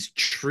got these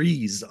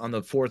trees on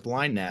the fourth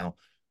line now.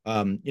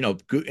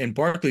 And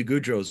Barclay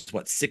Goodrow's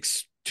what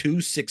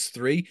 6'2",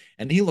 6'3",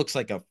 and he looks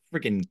like a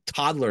freaking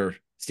toddler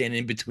standing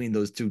in between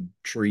those two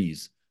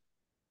trees.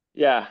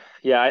 yeah.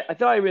 I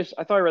thought I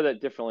read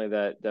that differently.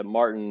 That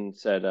Martin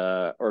said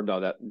or no,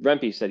 that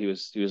Rempe said he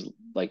was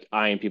like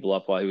eyeing people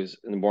up while he was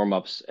in the warm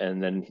ups,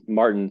 and then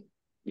Martin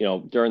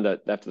during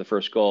the after the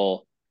first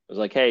goal was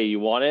like, hey, you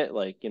want it,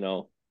 like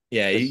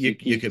Yeah, because you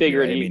he could be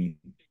figured right. I mean,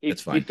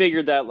 that's he fine.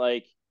 figured that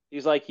like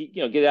he's like he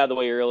get out of the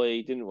way early.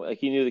 He didn't like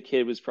he knew the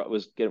kid was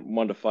getting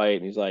one to fight,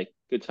 and he's like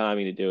good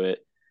timing to do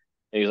it.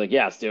 And he was like,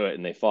 yeah, let's do it,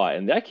 and they fought.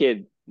 And that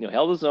kid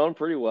held his own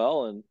pretty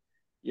well, and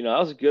that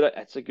was a good.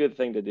 That's a good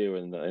thing to do,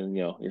 and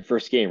your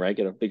first game, right?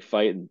 Get a big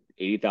fight and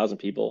 80,000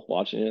 people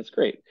watching it. It's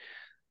great.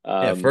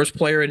 Yeah, Um, first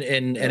player in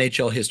yeah,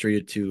 NHL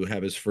history to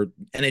have his first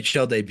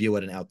NHL debut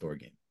at an outdoor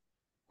game.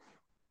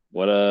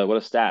 what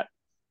a stat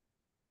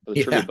for the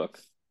trivia Yeah, book.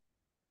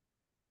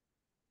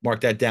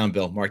 mark that down,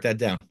 Bill. Mark that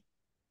down.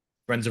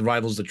 Friends and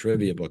Rivals, the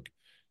trivia book.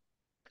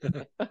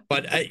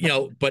 But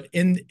but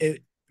in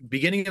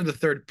beginning of the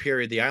third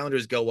period, the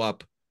Islanders go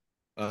up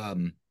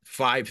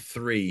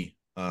 5-3.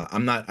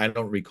 I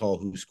don't recall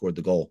who scored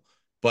the goal,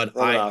 but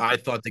Romanov. I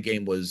thought the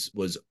game was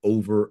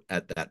over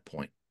at that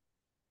point.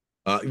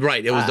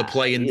 Right, it was the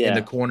play in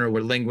the Yeah, corner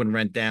where Lingwin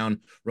went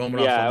down,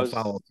 Romanoff yeah. on It the was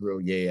follow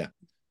through. Yeah. At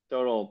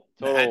total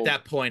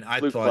that point, I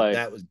fluke thought play.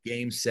 that was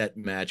game set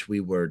match. We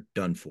were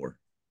done for.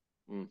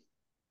 Mm,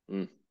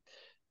 mm.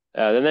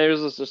 Then there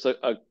was just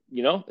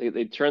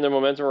they turned their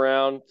momentum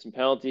around, some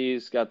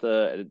penalties, got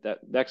that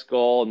next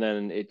goal, and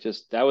then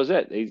that was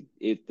it.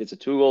 It's a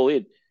 2 goal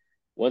lead.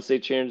 Once they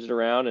changed it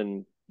around,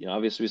 and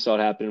obviously we saw it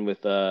happen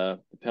with the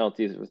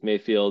penalties with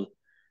Mayfield,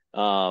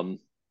 um,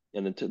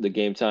 and the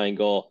game tying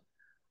goal.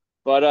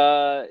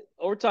 But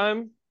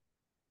overtime,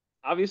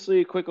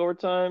 obviously, quick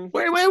overtime.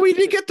 Wait, we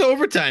didn't get to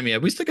overtime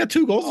yet. We still got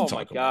 2 goals to Oh my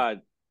talk about.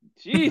 God,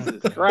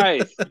 Jesus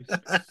Christ,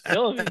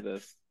 killing me with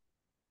this.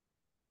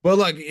 Well,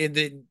 look,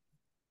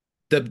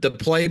 the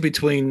play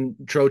between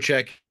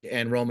Trocheck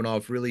and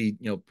Romanov really,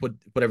 put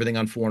everything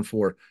on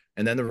 4-on-4,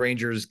 and then the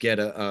Rangers get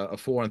a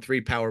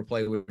 4-on-3 power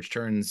play, which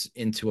turns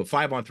into a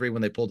 5-on-3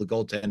 when they pull the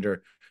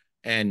goaltender,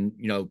 and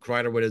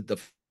Kreider with the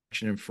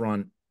deflection in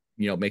front,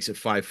 makes it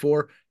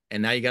 5-4,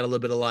 and now you got a little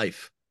bit of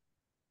life.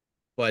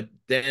 But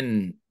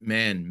then,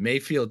 man,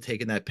 Mayfield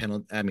taking that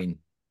penalty. I mean,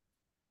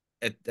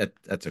 I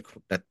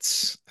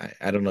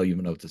don't know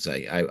even know what to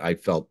say. I His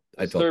felt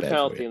third bad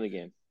for penalty you. in the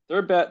game.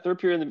 Third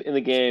period in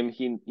the game.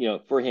 He,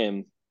 for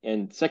him,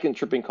 and second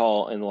tripping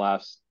call in the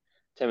last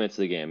 10 minutes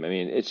of the game. I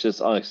mean, it's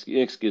just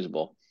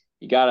inexcusable.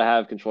 You got to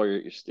have control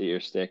of your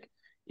stick,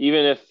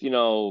 even if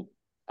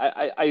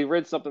I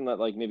read something that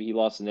like maybe he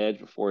lost an edge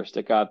before his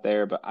stick got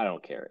there, but I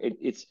don't care.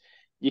 It's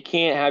you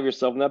can't have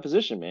yourself in that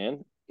position,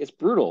 man. It's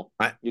brutal.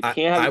 I, You I,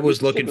 can't have I your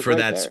was stick looking was for right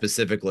that there.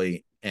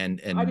 specifically, and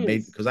I didn't. maybe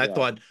because I Yeah.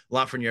 thought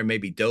Lafreniere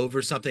maybe dove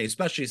or something,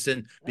 especially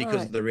since All because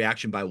right. of the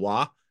reaction by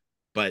Wah,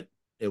 but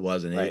it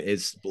wasn't. Right.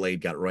 His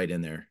blade got right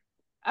in there.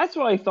 That's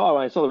what I thought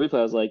when I saw the replay.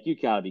 I was like, you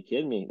gotta be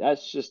kidding me.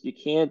 That's just you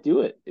can't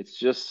do it. It's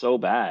just so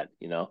bad.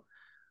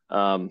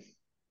 Um,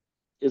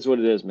 is what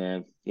it is,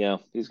 man.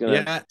 He's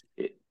gonna Yeah,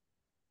 it,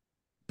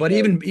 but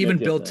gotta even make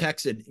the Bill upset.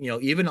 texted,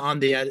 even on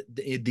the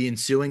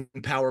ensuing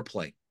power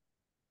play,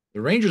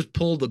 the Rangers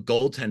pulled the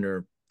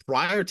goaltender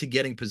prior to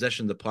getting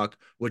possession of the puck,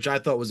 which I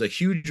thought was a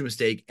huge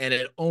mistake, and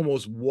it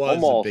almost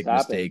was a Almost big happened.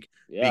 mistake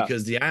Yeah,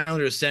 because the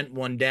Islanders sent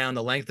one down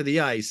the length of the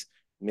ice,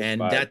 missed and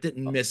by that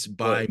didn't a miss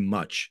by foot.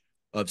 much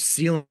of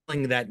sealing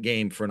that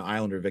game for an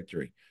Islander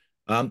victory.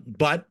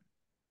 But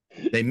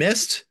they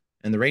missed,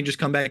 and the Rangers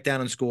come back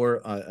down and score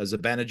a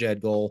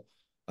Zibanejad goal,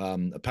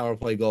 a power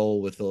play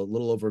goal with a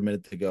little over a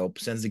minute to go,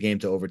 sends the game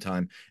to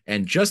overtime,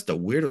 and just the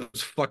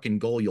weirdest fucking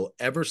goal you'll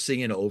ever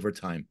see in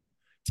overtime.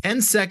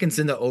 10 seconds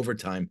into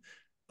overtime.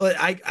 But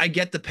I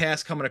get the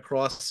pass coming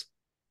across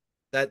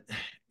that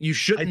you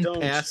I shouldn't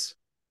don't. pass.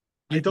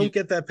 I don't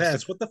get that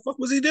pass. What the fuck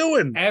was he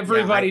doing? Yeah,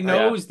 Everybody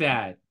Yeah, knows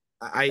that.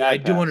 I bad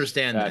do pass.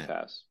 understand Bad that.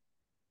 pass.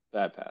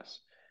 Bad pass.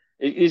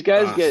 These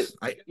guys get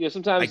I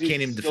I sometimes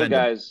can't these even skill defend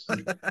him. guys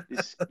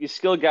these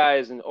skill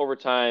guys in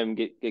overtime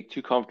get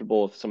too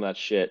comfortable with some of that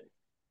shit.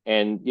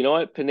 And you know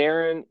what?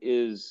 Panarin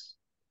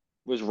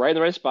was right in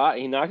the right spot,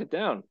 and he knocked it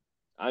down.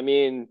 I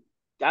mean,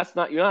 that's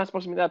not you're not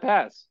supposed to make that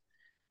pass.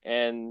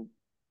 And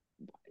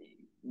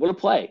what a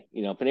play.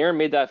 Panarin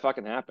made that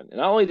fucking happen. And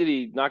not only did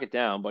he knock it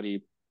down, but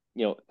he,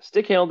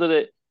 stick handled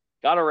it,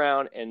 got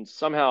around, and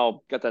somehow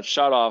got that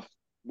shot off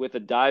with a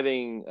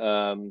diving.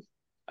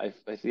 I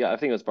think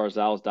it was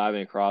Barzal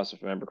diving across,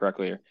 if I remember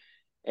correctly here,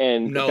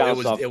 and No,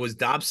 bounced off. it was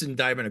Dobson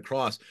diving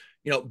across.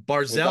 Was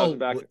Dobson Barzell.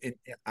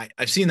 back?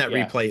 I've seen that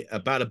Yeah. replay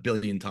about a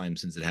billion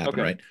times since it happened,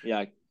 Okay. right?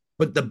 Yeah.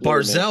 But the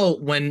Blurry, man.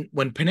 Barzell,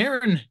 when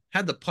Panarin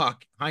had the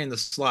puck high in the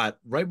slot,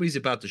 right when he's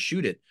about to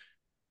shoot it,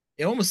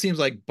 it almost seems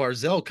like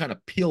Barzell kind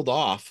of peeled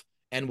off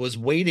and was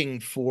waiting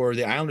for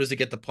the Islanders to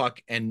get the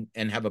puck and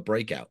have a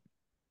breakout,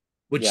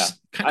 which Yeah.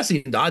 kind of I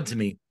seemed odd to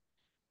me.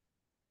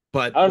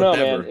 But I don't know,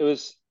 man. whatever.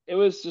 It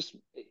was just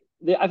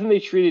I think they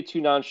treated it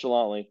too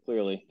nonchalantly.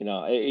 Clearly,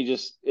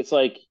 it's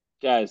like,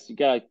 guys, you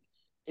got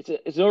it's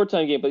an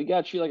overtime game, but you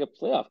got to treat it like a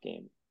playoff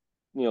game.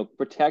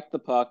 Protect the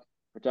puck,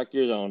 protect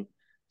your zone,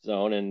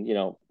 and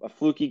a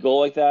fluky goal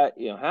like that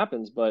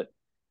happens, but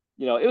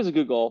it was a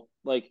good goal.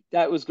 Like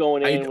that was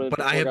going in when I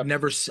before it have got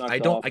never,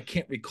 knocked off. I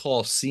can't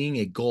recall seeing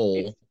a It's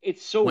goal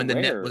it's so when the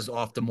net rare was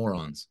off the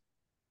Morons.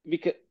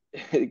 because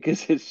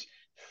because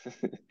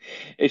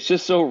it's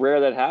just so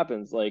rare that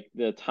happens. Like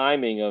the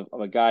timing of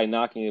a guy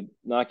knocking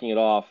it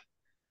off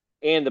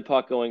and the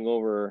puck going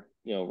over,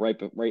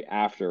 right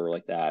after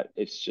like that.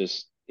 It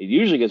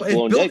usually gets If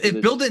blown dead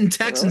because Bill it's didn't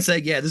never text and right. say,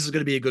 "Yeah, this is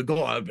going to be a good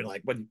goal," I'd be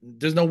like, "But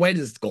there's no way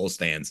this goal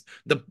stands.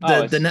 Oh,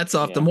 The it's net's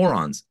off the yeah.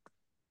 Morons."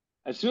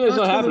 As soon as That's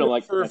it been the happened, I'm rule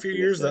like, for a that's few that's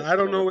years. That it. I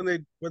don't know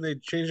Whatever. when they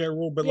changed that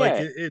rule, but like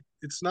Yeah,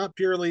 it's not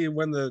purely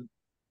when the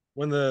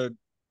when the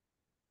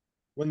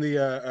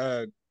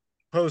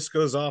post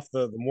goes off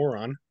the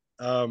moron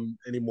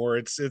anymore.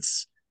 It's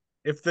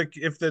if the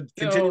Bill,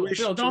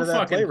 continuation don't of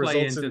that play fucking play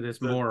results into in this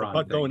the moron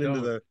puck thing. going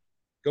Don't.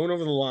 going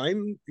over the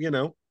line,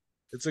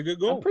 it's a good I'm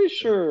goal. pretty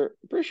sure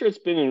it's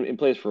been in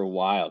place for a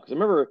while because I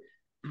remember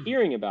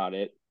hearing about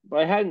it, but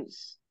I hadn't.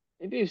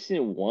 Maybe I've seen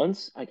it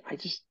once.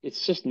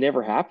 It's just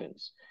never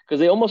happens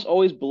because they almost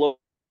always blow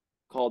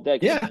called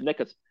dead because Yeah, the net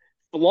gets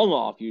flung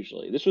off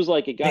usually. This was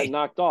like it got hey,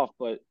 knocked off,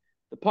 but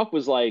the puck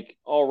was like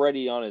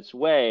already on its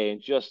way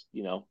and just,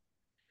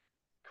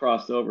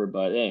 crossed over.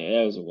 But yeah,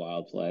 that was a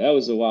wild play. That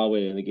was a wild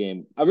way in the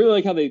game. I really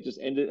like how they just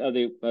ended, how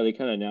they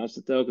kind of announced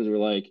it though, because they were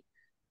like,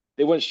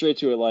 they went straight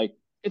to it like,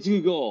 it's a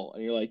good goal.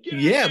 And you're like,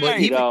 yeah,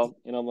 yeah,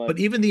 and I'm like, but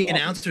even the awesome.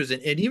 announcers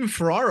and even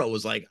Ferraro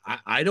was like,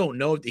 I don't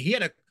know. He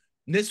had a.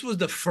 This was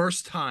the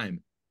first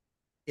time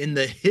in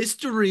the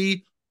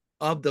history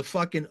of the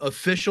fucking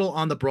official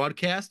on the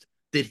broadcast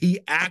did he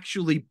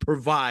actually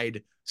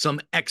provide some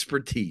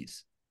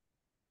expertise.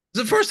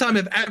 It's the first time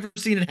I've ever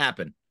seen it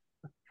happen.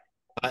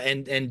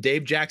 And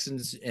Dave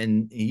Jackson's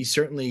and he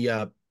certainly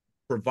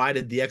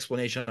provided the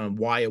explanation on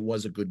why it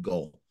was a good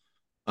goal.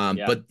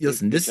 Yeah, But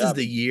listen, good this is job.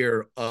 the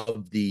year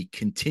of the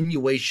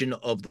continuation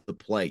of the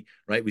play,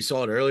 right? We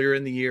saw it earlier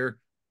in the year,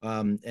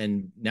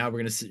 and now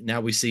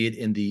we see it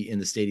in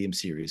the Stadium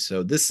Series.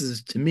 So this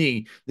is to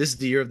me, this is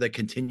the year of the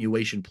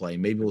continuation play.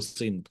 Maybe we'll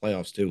see in the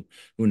playoffs too.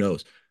 Who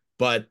knows?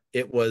 But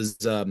it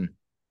was a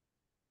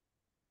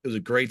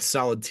great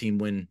solid team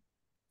win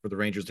for the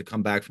Rangers to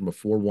come back from a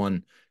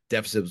 4-1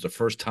 deficit. It was the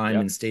first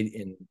time Yep.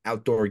 in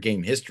outdoor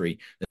game history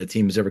that a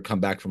team has ever come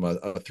back from a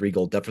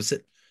 3-goal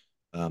deficit.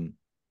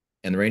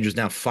 And the Rangers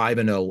now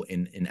 5-0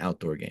 in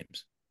outdoor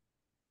games.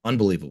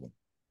 Unbelievable.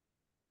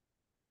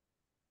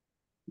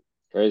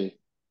 Crazy,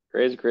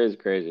 crazy, crazy,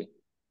 crazy.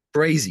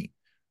 Crazy.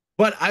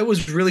 But I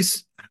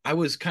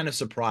was kind of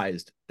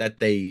surprised that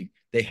they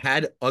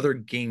had other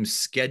games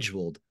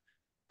scheduled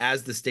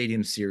as the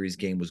Stadium Series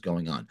game was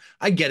going on.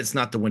 I get it's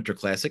not the Winter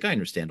Classic. I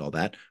understand all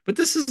that. But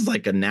this is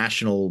like a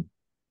national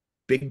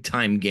big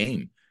time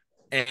game.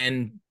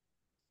 And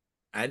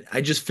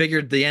I just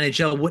figured the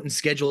NHL wouldn't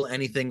schedule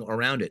anything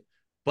around it.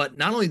 But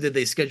not only did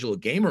they schedule a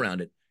game around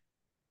it,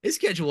 they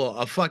schedule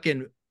a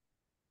fucking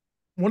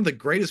one of the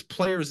greatest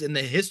players in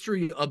the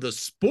history of the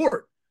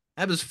sport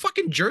have his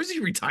fucking jersey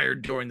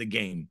retired during the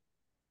game.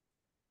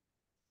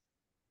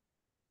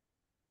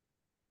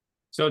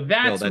 So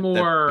that's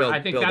more,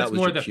 I think Bill, that that's was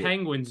more your the cue.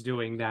 Penguins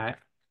doing that.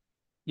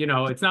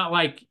 It's not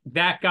like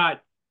that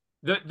got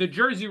the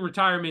jersey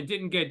retirement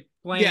didn't get Yeah,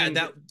 planned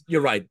that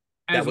you're right.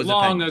 That as was the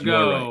long Penguins. You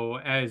are right. ago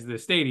as the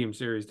Stadium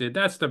Series did.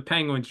 That's the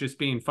Penguins just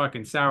being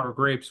fucking sour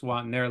grapes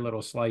wanting their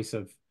little slice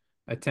of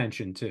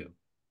attention too.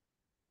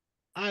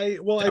 I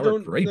Sour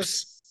don't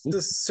grapes.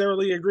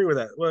 necessarily agree with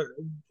that. Well,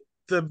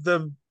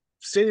 the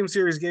Stadium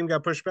Series game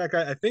got pushed back.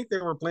 I think they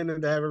were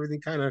planning to have everything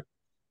kind of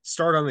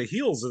start on the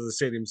heels of the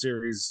Stadium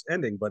Series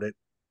ending, but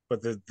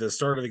the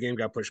start of the game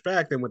got pushed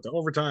back. Then went to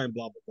overtime.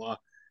 Blah blah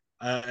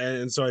blah.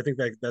 And so I think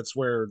that's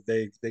where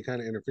they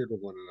kind of interfered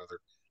with one another.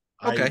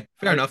 I Okay,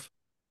 fair enough.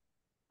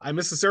 I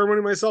missed the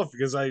ceremony myself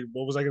because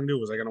what was I going to do?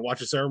 Was I going to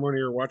watch a ceremony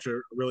or watch a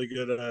really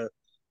good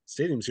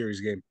Stadium Series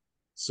game?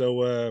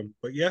 So,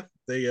 but yeah,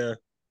 they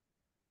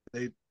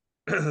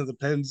the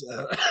Pens.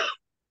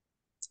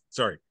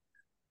 Sorry,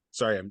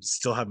 I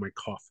still have my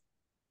cough.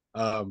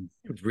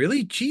 Really?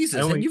 I Jesus.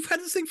 And only you've had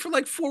this thing for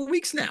like 4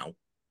 weeks now.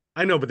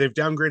 I know, but they've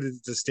downgraded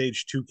it to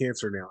stage 2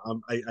 cancer now.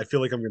 I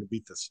feel like I'm going to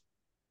beat this.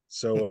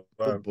 So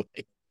Oh boy.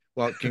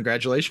 Well,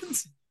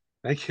 congratulations.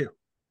 thank you.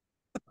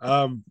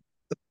 Um,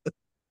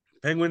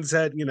 Penguins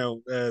had,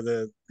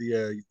 the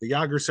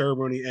Jagr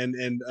ceremony,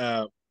 and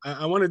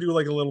I want to do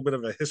like a little bit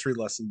of a history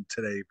lesson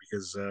today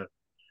because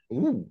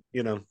Ooh.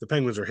 the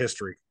Penguins are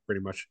history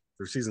pretty much.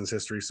 Their season's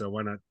history, so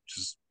why not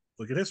just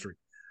look at history?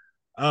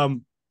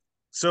 Um,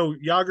 so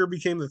Jagr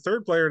became the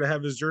third player to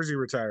have his jersey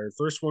retired.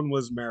 First one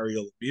was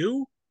Mario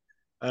Lemieux.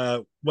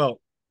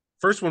 Well,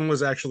 first one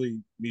was actually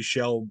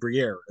Michel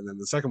Briere, and then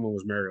the second one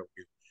was Mario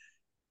Lemieux.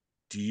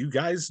 Do you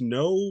guys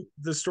know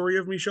the story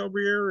of Michel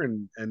Briere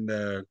and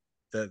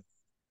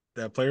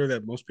that player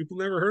that most people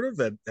never heard of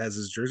that has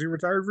his jersey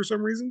retired for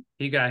some reason?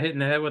 He got hit in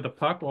the head with a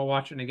puck while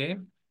watching the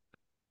game.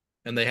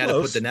 And they had to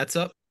put the Close, nets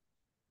up.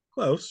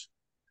 close.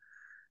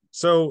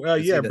 So I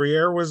see yeah, that.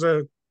 Briere was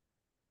a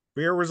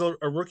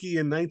rookie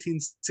in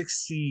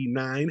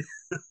 1969. Wait,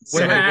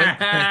 So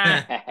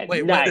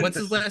wait. What's Nice.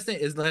 his last name?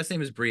 His last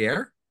name is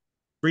Briere.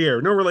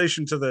 Briere, no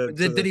relation to the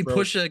Did he throw.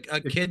 push a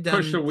kid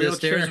Push the down the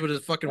stairs wheelchair. with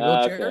his fucking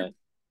wheelchair? Okay.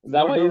 Is that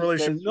No, why no he's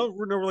relation. nice? No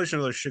relation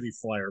to those shitty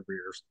flyer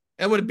Brieres.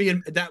 That would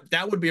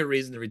be a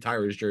reason to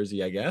retire his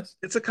jersey, I guess.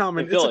 In It's a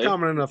Philly.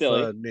 common In enough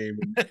Philly. name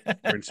in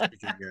French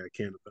speaking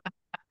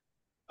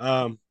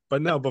Canada.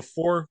 But no,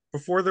 before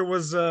there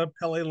was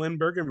Pele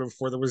Lindbergh and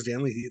before there was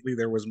Stanley Heatley,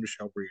 there was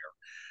Michel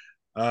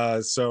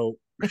Briere. So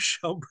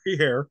Michel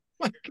Briere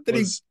Did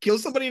he was kill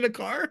somebody in a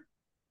car?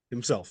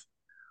 himself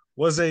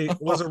was a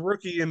Oh,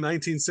 rookie in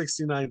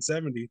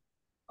 1969-70,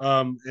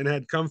 and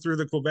had come through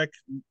the Quebec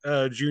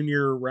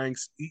junior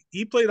ranks.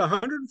 He played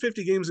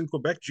 150 games in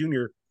Quebec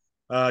junior,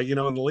 in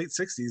the late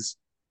 60s,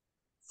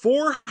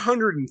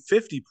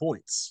 450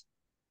 points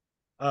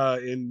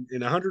in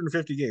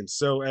 150 games.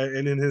 So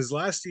and in his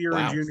last year in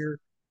wow. junior,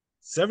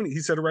 he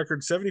set a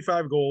record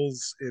 75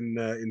 goals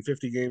in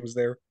 50 games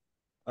there,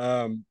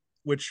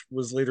 which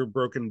was later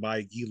broken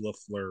by Guy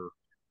Lafleur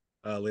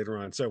later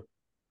on. So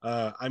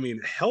I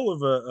mean, hell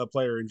of a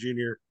player in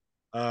junior.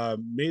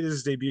 Made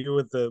his debut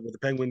with the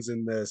Penguins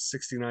in the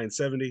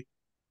 69-70.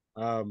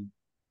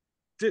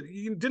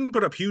 He didn't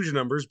put up huge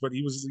numbers, but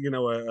he was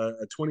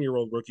a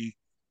 20-year-old rookie,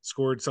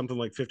 scored something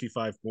like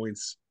 55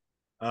 points,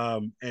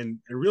 and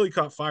really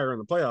caught fire in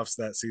the playoffs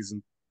that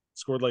season.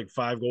 Scored like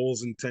 5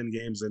 goals in 10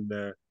 games and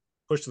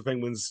pushed the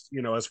Penguins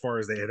as far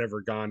as they had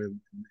ever gone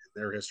in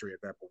their history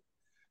at that point.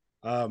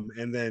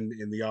 And then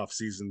in the off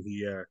season,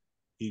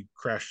 he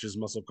crashed his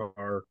muscle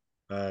car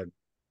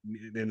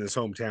in his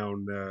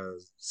hometown,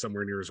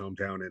 somewhere near his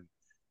hometown, and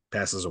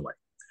passes away.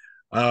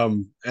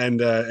 And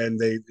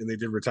they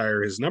did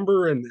retire his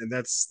number, and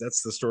that's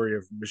the story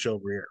of Michel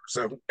Briere.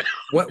 So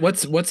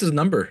What's his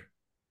number?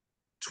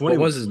 What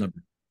 21, was his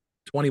number?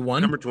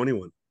 21? number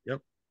 21.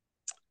 Yep.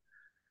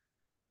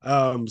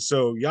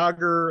 So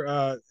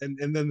Jagr,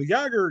 and then the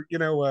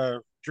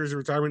Jagr, jersey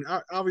retirement.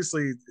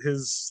 Obviously,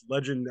 his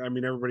legend. I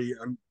mean, everybody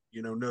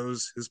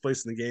knows his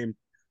place in the game.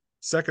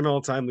 Second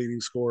all-time leading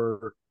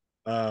scorer.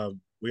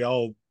 We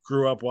all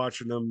grew up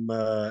watching him,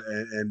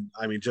 and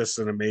I mean, just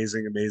an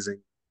amazing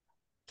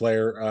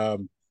player.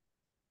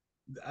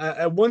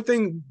 Another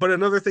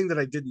thing that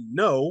I didn't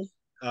know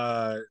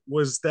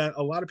was that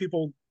a lot of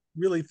people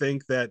really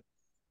think that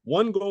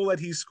one goal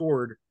that he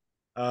scored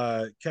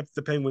kept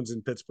the Penguins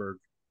in Pittsburgh.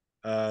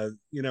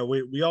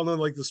 We all know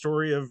like the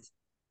story of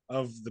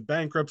the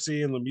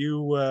bankruptcy and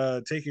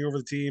Lemieux taking over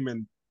the team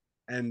and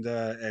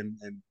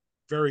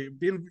very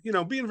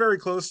being very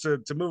close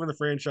to moving the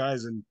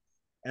franchise,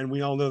 and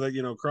we all know that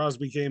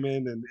Crosby came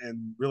in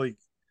and really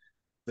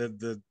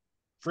the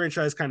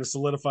franchise kind of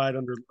solidified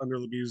under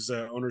Lemieux's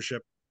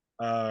ownership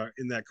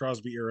in that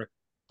Crosby era.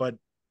 But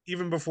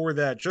even before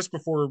that, just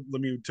before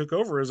Lemieux took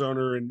over as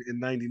owner in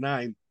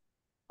 '99,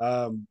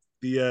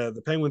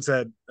 the Penguins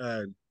had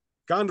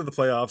gone to the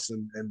playoffs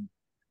and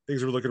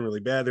things were looking really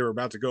bad. They were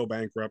about to go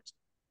bankrupt.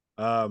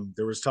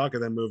 There was talk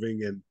of them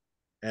moving,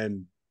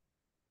 and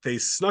they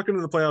snuck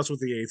into the playoffs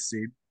with the eighth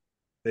seed.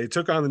 They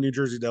took on the New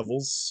Jersey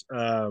Devils,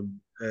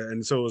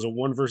 and so it was a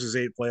 1 versus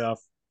 8 playoff.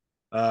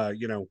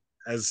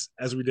 As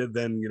we did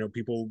then,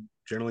 people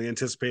generally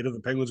anticipated the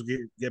Penguins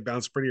would get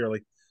bounced pretty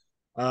early.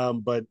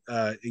 But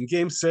in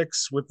Game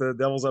 6, with the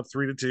Devils up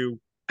 3-2,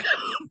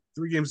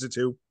 3 games to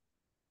 2,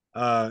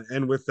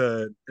 and with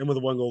a 1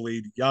 goal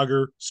lead,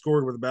 Jagr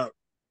scored with about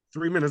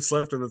 3 minutes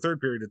left in the third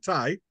period to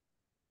tie.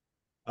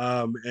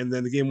 And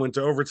then the game went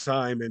to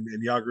overtime, and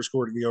Jagr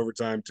scored in the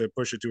overtime to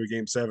push it to a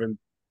Game 7.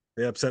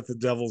 They upset the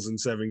Devils in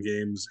 7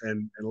 games,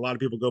 and a lot of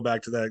people go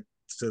back to that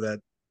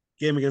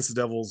game against the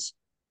Devils,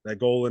 that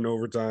goal in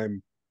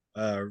overtime,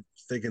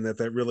 thinking that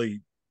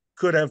really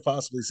could have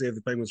possibly saved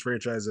the Penguins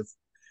franchise if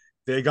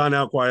they had gone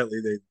out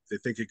quietly. They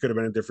think it could have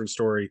been a different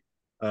story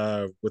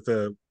with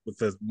the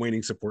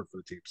waning support for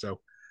the team. So,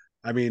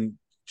 I mean,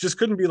 just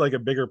couldn't be like a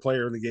bigger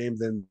player in the game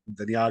than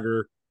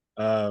Jagr,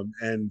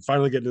 and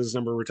finally getting his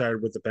number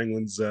retired with the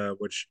Penguins,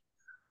 which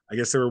I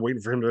guess they were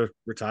waiting for him to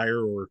retire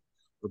or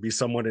be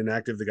somewhat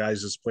inactive. The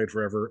guys just played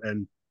forever,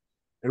 and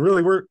And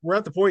really, we're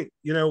at the point.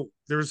 There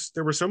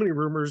were so many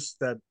rumors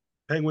that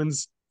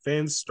Penguins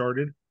fans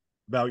started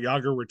about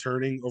Jagr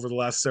returning over the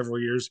last several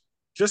years,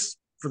 just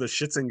for the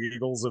shits and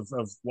giggles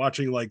of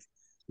watching like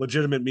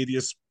legitimate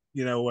media,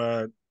 you know,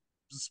 uh,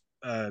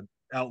 uh,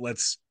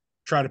 outlets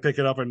try to pick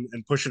it up and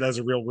push it as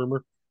a real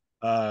rumor,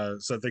 so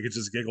that they could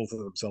just giggle to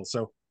themselves.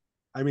 So,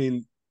 I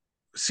mean,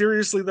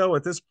 seriously though,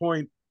 at this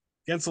point,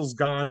 Gensel's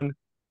gone.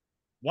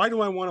 Why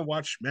do I want to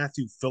watch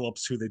Matthew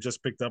Phillips, who they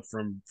just picked up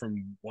from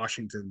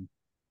Washington,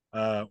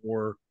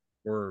 or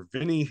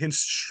Vinny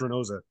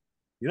Hinch-Stranoza?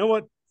 You know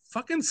what?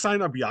 Fucking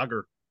sign up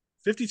Jagr.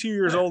 52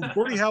 years old.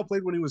 Gordie Howe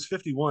played when he was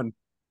 51.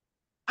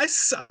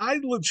 I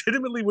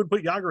legitimately would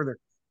put Jagr in there.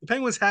 The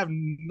Penguins have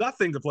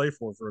nothing to play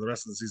for the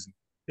rest of the season.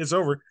 It's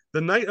over.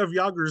 The night of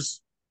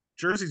Jagr's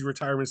jersey's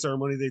retirement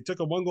ceremony, they took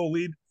a 1-goal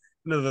lead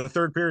into the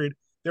third period.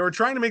 They were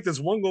trying to make this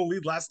 1-goal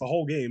lead last the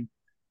whole game.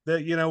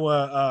 That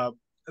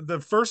the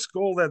first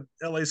goal that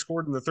LA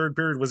scored in the third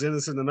period was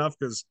innocent enough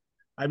because,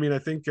 I mean, I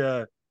think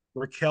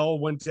Raquel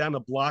went down to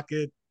block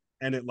it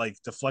and it like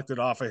deflected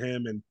off of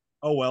him, and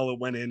oh well, it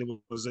went in. It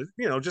was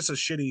just a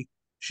shitty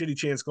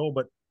chance goal.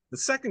 But the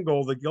second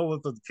goal, the goal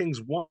that the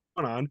Kings won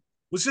on,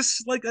 was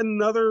just like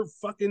another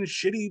fucking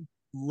shitty,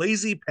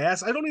 lazy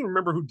pass. I don't even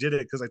remember who did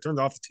it because I turned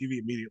off the TV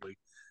immediately.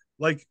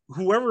 Like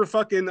whoever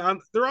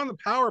they're on the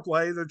power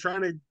play. They're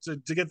trying to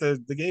get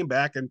the game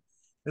back, and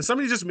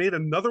somebody just made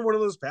another one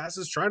of those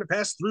passes, trying to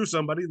pass through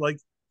somebody, like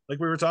we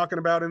were talking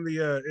about in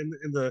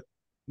the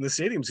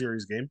Stadium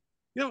Series game.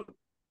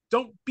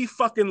 Don't be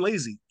fucking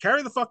lazy.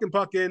 Carry the fucking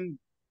puck in,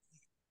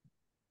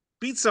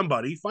 beat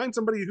somebody, find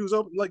somebody who's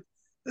open, like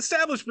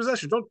establish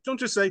possession. Don't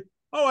just say,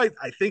 oh,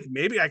 I think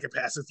maybe I could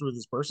pass it through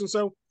this person.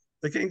 So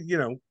the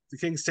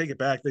Kings take it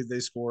back. They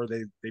score.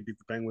 They beat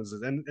the Penguins,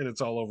 and it's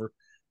all over.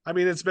 I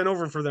mean, it's been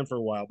over for them for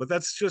a while, but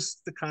that's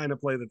just the kind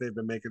of play that they've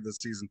been making this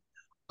season.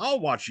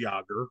 I'll watch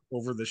Jagr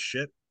over this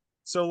shit.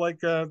 So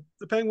the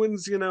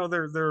Penguins,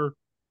 they're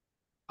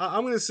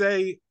I'm going to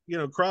say,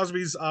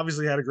 Crosby's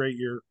obviously had a great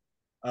year.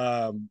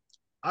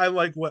 I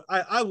like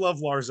I love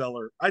Lars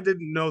Eller. I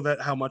didn't know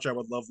that how much I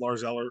would love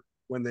Lars Eller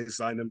when they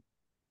signed him.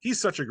 He's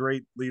such a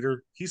great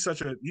leader. He's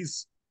such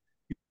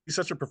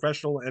a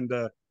professional,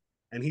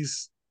 and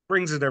he's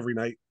brings it every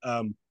night.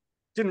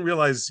 Didn't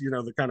realize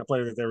the kind of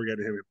player that they were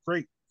getting him.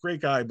 Great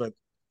guy, but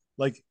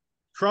like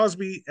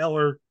Crosby,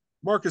 Eller,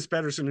 Marcus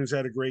Pettersson, who's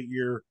had a great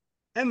year,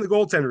 and the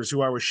goaltenders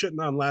who I was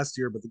shitting on last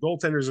year, but the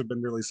goaltenders have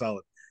been really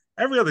solid.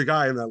 Every other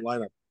guy in that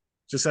lineup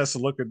just has to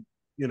look at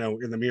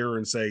in the mirror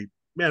and say,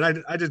 man,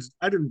 I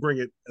didn't bring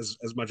it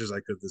as much as I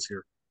could this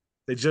year.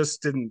 They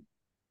just didn't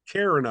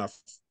care enough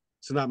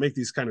to not make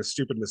these kind of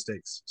stupid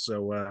mistakes.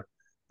 So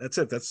that's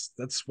it. That's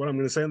what I'm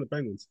going to say on the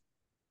Penguins.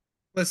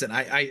 Listen,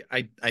 I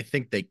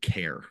think they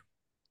care.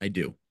 I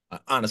do.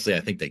 Honestly,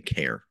 I think they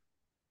care.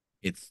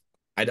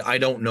 I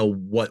don't know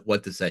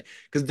what to say,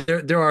 because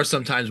there are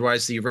some times where I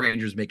see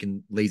Rangers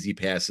making lazy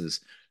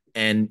passes,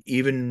 and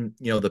even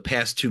the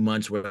past 2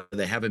 months where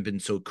they haven't been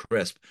so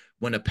crisp.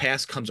 When a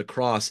pass comes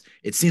across,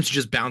 it seems to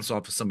just bounce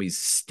off of somebody's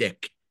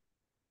stick,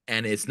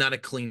 and it's not a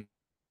clean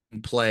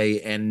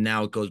play, and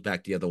now it goes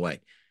back the other way.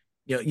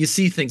 You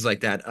see things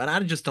like that, and I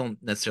just don't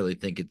necessarily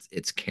think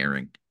it's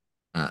caring,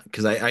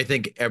 because I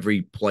think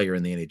every player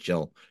in the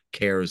NHL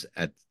cares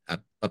at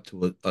up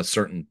to a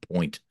certain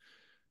point.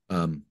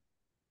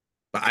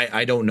 But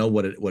I don't know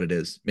what it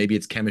is. Maybe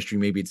it's chemistry,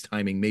 maybe it's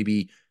timing,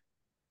 maybe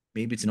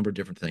it's a number of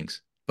different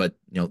things. But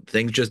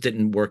things just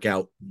didn't work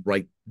out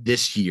right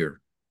this year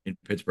in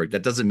Pittsburgh.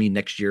 That doesn't mean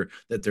next year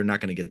that they're not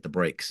going to get the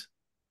breaks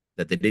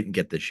that they didn't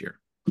get this year,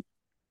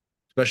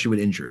 especially with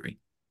injury.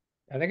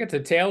 I think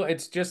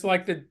it's just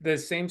like the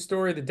same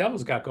story the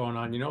Devils got going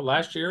on.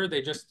 Last year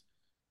they just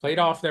played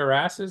off their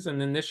asses, and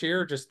then this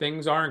year just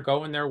things aren't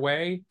going their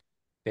way.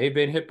 They've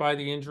been hit by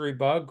the injury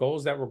bug.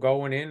 Goals that were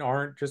going in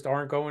aren't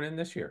going in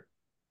this year.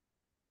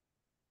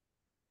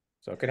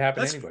 So it could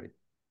happen to anybody.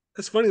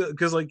 That's funny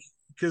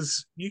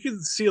because you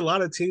can see a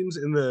lot of teams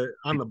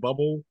on the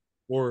bubble,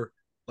 or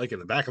like in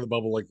the back of the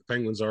bubble, like the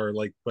Penguins are,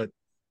 but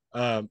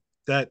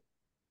that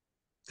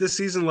this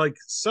season, like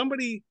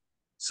somebody's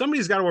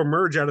got to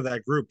emerge out of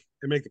that group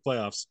and make the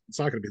playoffs. It's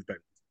not going to be the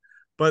Penguins,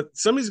 but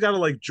somebody's got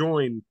to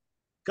join.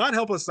 God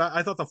help us.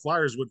 I thought the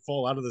Flyers would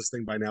fall out of this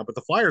thing by now, but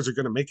the Flyers are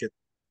going to make it,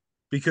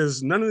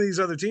 because none of these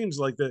other teams,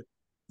 like the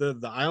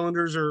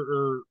Islanders,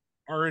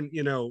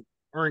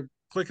 aren't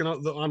clicking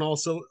on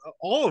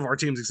all of our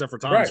teams except for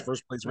Tom's Right.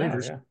 first place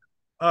Rangers.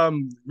 Yeah.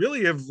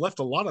 Really have left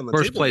a lot on the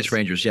First table. place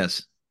Rangers,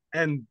 yes.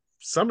 And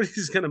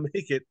somebody's going to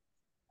make it,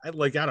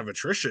 out of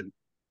attrition.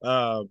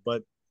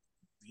 But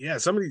yeah,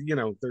 somebody,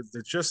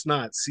 they're just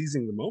not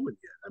seizing the moment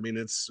yet. I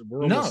mean,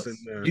 we're almost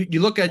in. You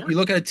look at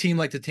a team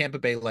like the Tampa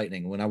Bay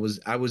Lightning. When I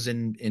was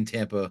in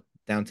Tampa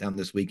downtown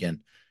this weekend,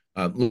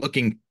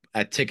 looking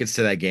at tickets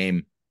to that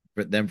game,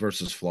 for them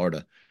versus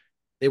Florida,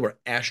 they were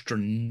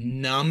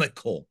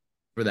astronomical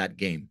for that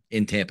game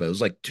in Tampa. It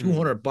was like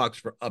 $200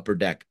 for upper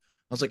deck.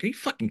 I was like, are you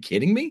fucking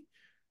kidding me?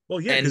 Well,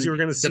 yeah, because you were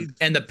going to see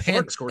the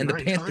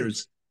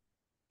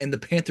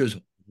Panthers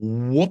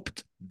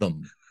whooped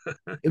them.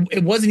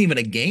 It wasn't even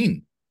a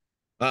game.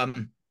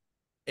 Um,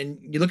 and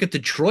you look at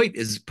Detroit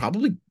is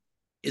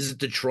it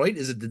Detroit?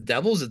 Is it the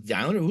Devils? Is it the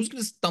Islanders? Who's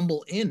going to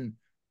stumble in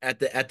at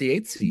the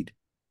eighth seed?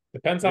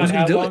 Depends on Who's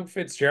going how to do it? long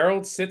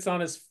Fitzgerald sits on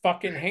his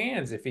fucking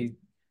hands. If he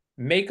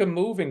make a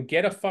move and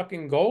get a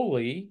fucking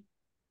goalie,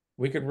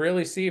 we could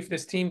really see if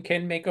this team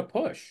can make a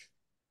push.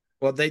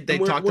 Well, they And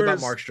talked about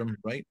where's Markstrom,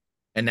 right?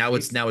 And now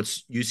it's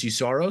UC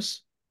Soros.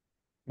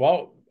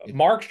 Well,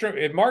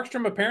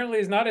 Markstrom apparently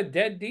is not a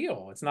dead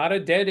deal. It's not a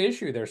dead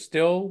issue. They're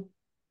still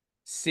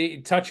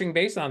touching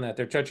base on that.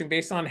 They're touching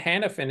base on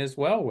Hannafin as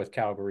well with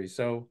Calgary.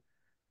 So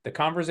the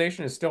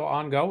conversation is still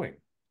ongoing.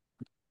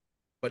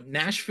 But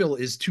Nashville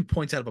is 2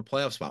 points out of a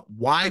playoff spot.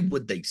 Why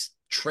would they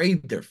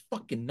trade their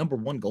fucking number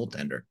one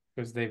goaltender?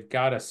 Because they've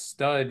got a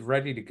stud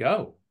ready to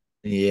go.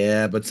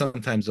 Yeah, but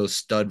sometimes those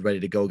stud ready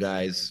to go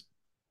guys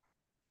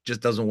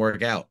just doesn't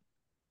work out.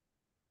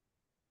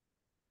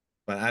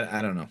 But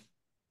I don't know.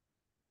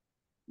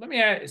 Let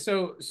me ask,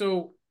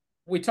 so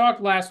we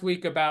talked last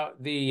week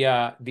about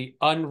the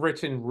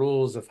unwritten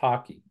rules of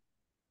hockey.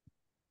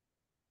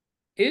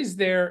 Is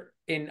there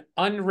an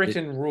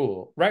unwritten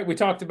rule, right? We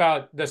talked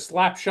about the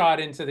slap shot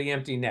into the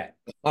empty net.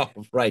 Oh,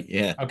 right,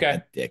 yeah. Okay.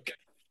 That dick.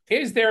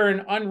 Is there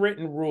an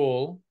unwritten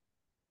rule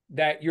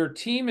that your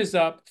team is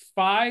up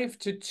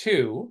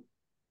 5-2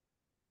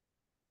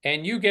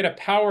 and you get a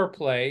power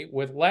play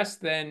with less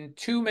than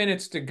 2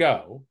 minutes to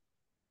go?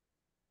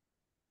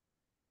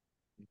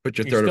 Put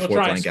your You third or still fourth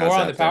try and line score guys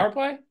on the out power there.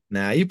 play?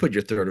 Nah, you put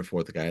your third or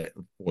fourth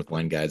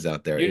line guys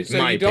out there. In So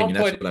my you don't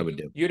opinion, that's put what I would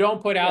do. you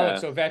don't put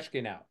Alex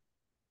Ovechkin out.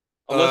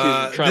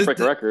 Unless he's trying to break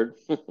a record.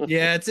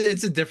 Yeah,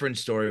 it's a different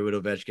story with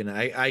Ovechkin.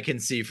 I can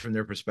see from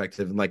their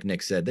perspective, and like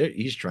Nick said,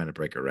 he's trying to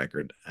break a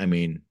record. I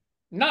mean,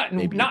 Not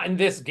in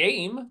this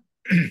game.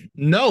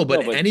 no,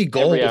 but but any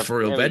goal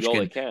for every goal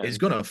they Ovechkin can. is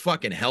going to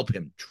fucking help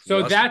him.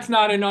 So that's me.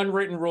 not an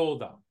unwritten rule,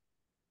 though.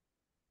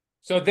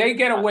 So they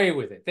get away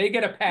with it. They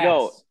get a pass.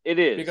 No, it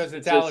is because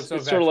it's Alex Ovechkin.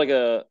 It's sort of like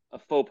a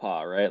faux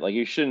pas, right? Like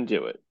you shouldn't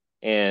do it,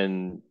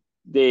 and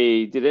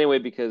they did anyway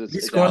because Did he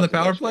it's score on the Alex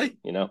power Ovechkin, play?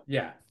 you know?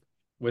 Yeah,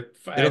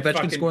 with Did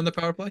Ovechkin score on the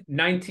power play?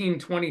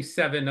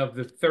 1927 of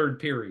the third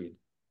period.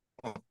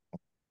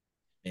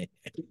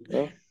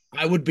 Well,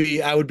 I would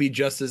be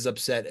just as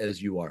upset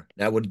as you are.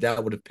 That would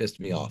have pissed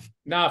me off.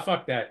 Nah,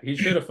 fuck that. He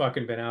should have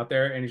fucking been out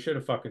there and he should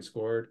have fucking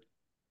scored.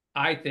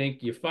 I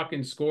think you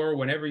fucking score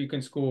whenever you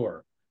can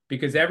score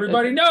because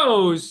everybody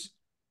knows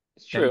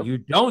it's true. that you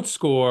don't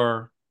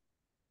score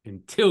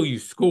until you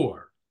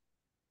score.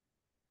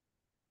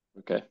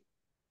 Okay.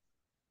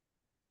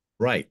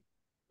 Right.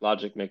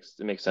 Logic makes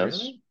sense.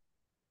 Really?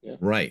 Yeah.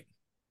 Right.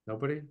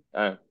 Nobody?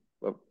 Well,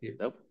 Yeah.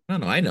 nope. No,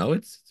 I know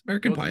it's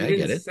American Pie. I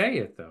get it. Say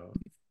it though.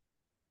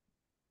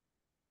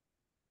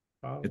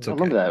 It's I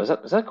okay. remember that. Was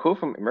that a quote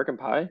from American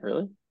Pie?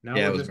 Really? Now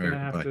Yeah, it we're was just gonna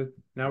American have Pie. to.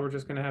 Now we're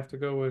just gonna have to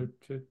go with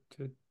to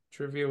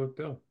trivia with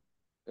Bill.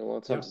 A lot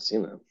of times I've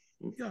seen that.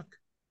 yuck?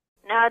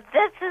 Now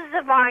this is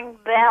the wrong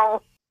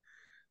bell.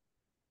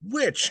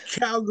 Which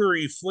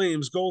Calgary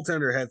Flames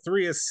goaltender had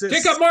 3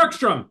 assists? Jacob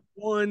Markstrom.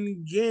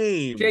 One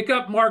game.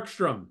 Jacob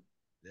Markstrom.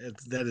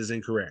 That is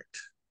incorrect.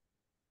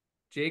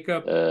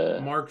 Jacob Uh,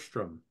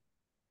 Markstrom.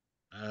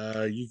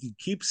 You can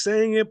keep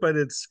saying it, but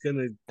it's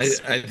gonna.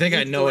 I think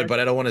I know it, but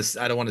I don't want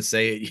to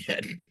say it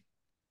yet.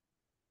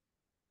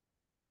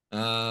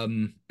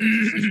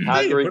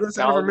 Calgary- put us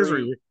out of our Calgary-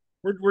 misery.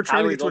 We're trying to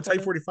Calgary get to a tight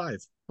goaltender? 45.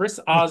 Chris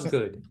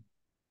Osgood.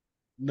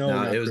 No,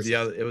 No, not it was Chris. the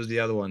other. It was the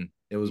other one.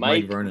 It was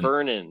Mike Mike Vernon.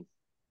 Vernon.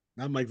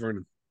 Not Mike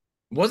Vernon.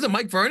 Was it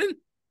Mike Vernon?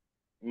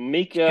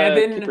 Mika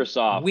Kevin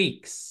Kiprasov.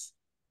 Weeks.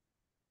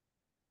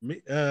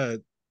 Mika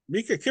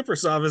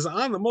Kiprasov is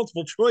on the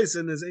multiple choice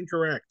and is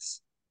incorrect.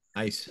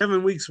 Nice.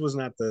 Kevin Weeks was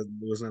not the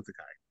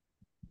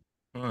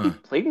guy. Huh. He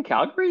played in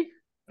Calgary?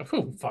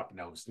 Who fuck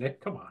knows,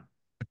 Nick? Come on.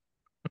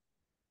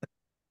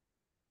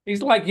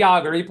 He's like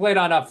Jagr. He played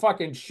on a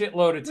fucking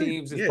shitload of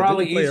teams. It's Yeah,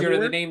 probably didn't he play easier to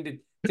everywhere?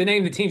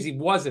 name the teams he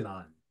wasn't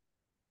on.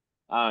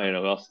 I don't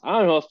know who else. I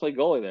don't know who else played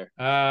goalie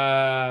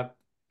there.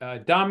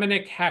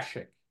 Dominic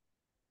Hasek.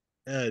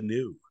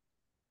 No.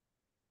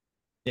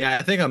 Yeah,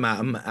 I think I'm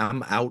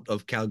out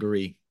of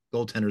Calgary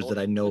goaltenders that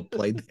I know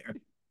played there.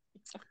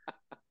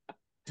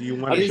 Do you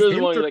want I'm to sure there's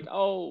hint? one you're Or, like,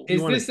 oh. do you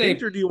Is want this to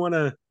hint, or do you want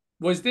to?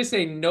 Was this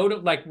a note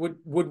of like would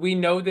we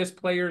know this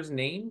player's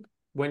name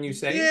when you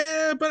say it?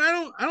 Yeah, but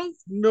I don't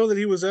know that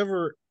he was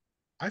ever.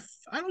 I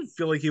don't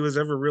feel like he was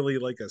ever really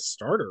like a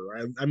starter.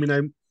 I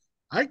mean,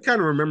 I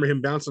kind of remember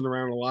him bouncing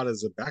around a lot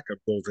as a backup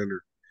goaltender.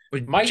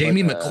 Mike-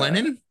 Jamie Like,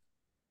 McLennan?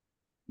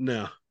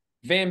 No,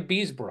 Van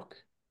Beesbrook.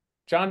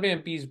 John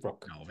Van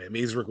Beesbrook. no, Van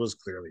Meesbrook was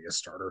clearly a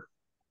starter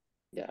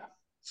Yeah.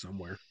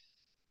 somewhere.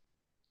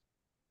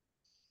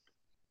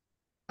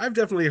 I've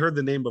definitely heard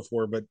the name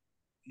before, but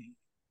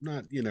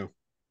not,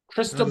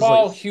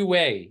 Cristobal like-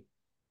 Huet.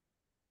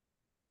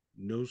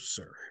 no,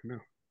 sir. No.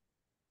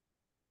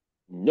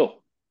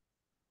 No.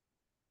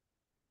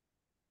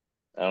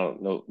 I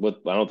don't know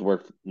the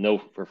word no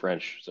for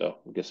French, so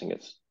I'm guessing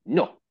it's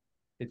no.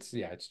 It's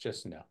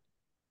just no.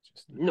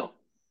 No.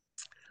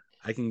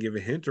 I can give a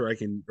hint, or I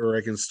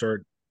can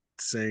start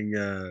saying,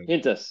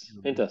 Hint us.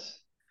 Hint us.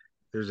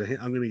 there's a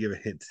hint. I'm going to give a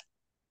hint.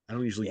 I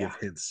don't usually Yeah. give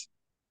hints.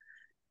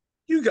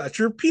 You got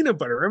your peanut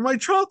butter and my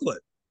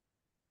chocolate.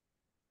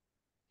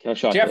 Count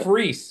chocolate. Jeff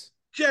Reese.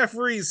 Jeff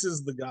Reese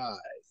is the guy.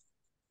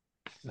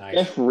 Nice.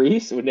 Jeff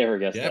Reese would never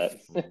guess Jeff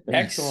that.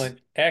 Reese.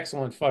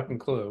 Excellent fucking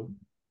clue.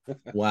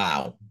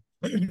 Wow.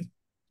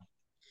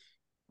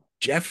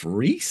 Jeff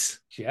Reese?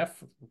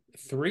 Jeff,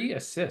 3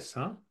 assists,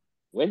 huh?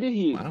 When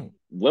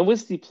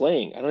was he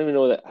playing? I don't even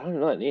know that. I don't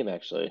know that name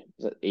actually.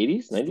 Is that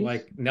 80s, 90s?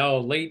 Like no,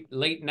 late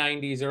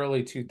 90s,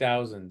 early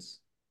 2000s.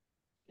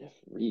 Jeff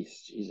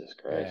Reese. Jesus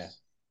Christ. Yeah.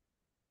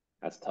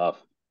 That's tough.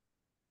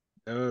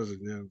 That was a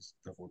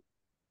tough one.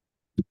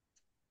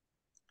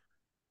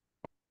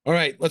 All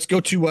right, let's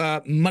go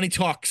to Money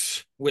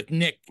Talks with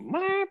Nick.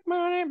 Money.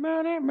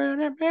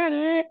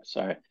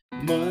 Sorry.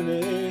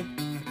 Money,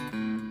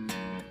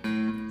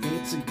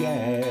 it's a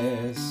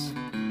gas.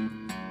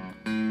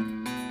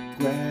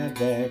 Grab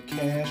that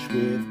cash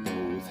with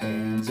both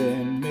hands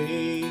and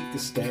make a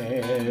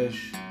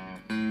stash.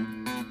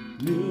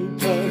 New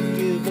plug,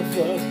 give a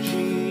fuck,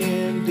 G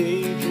and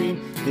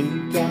daydream.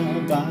 Think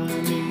I'll buy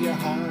me a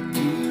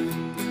hockey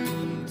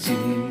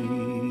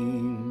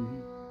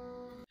team.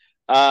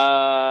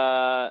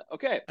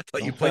 Okay. I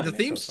thought you played the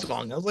theme so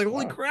song. I was like,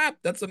 holy Wow. crap,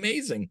 that's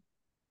amazing.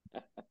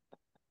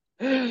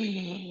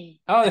 Oh,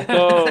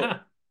 So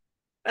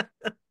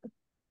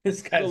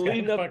this guy's got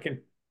leading a up- fucking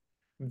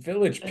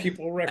Village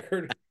People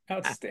record.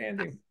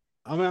 Outstanding.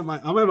 I'm at my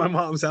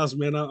mom's house,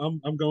 man.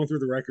 I'm going through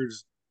the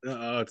records.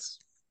 It's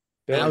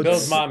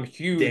Bill's mom,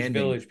 huge Outstanding.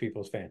 Village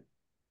People's fan.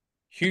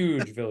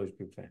 Huge Village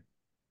People fan.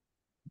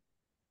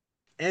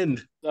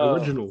 and Oh.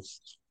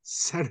 originals.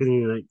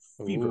 Saturday Night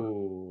Fever.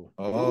 Ooh.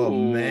 Oh,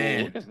 Ooh,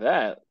 man. look at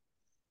that.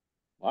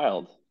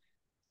 Wild.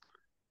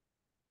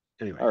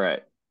 Anyway, All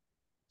right.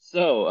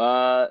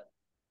 So,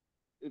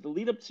 the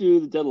lead up to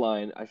the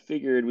deadline, I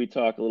figured we'd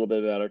talk a little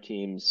bit about our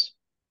teams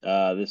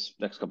this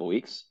next couple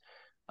weeks.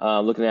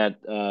 Looking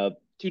at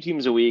 2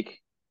 teams a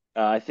week.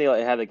 I think I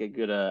had like a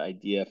good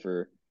idea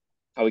for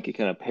how we could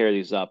kind of pair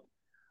these up.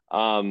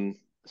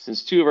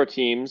 Since 2 of our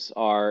teams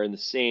are in the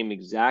same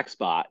exact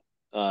spot,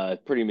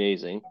 pretty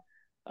amazing.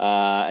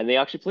 And they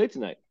actually played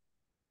tonight.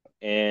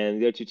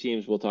 And the other 2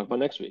 teams we'll talk about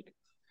next week.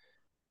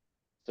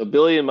 So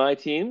Billy and my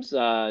teams,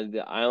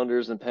 the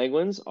Islanders and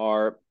Penguins,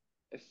 are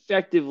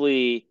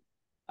effectively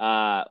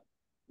not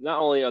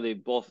only are they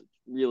both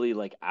really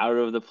like out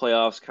of the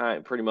playoffs,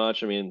 pretty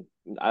much. I mean,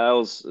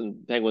 Isles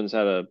and Penguins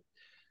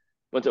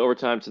went to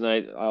overtime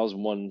tonight. Isles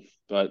won,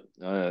 but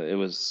it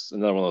was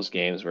another one of those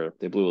games where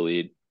they blew a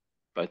lead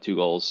by 2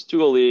 goals,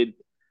 2-goal lead,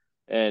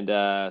 and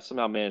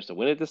somehow managed to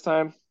win it this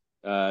time.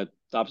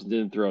 Dobson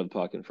didn't throw the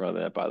puck in front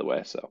of that, by the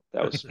way, so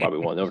that was why we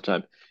won in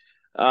overtime.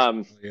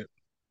 yeah.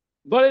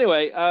 But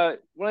anyway,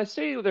 when I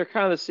say they're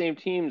kind of the same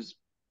teams,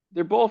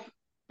 they're both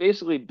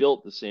basically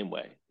built the same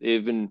way.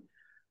 They've been,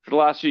 for the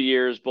last few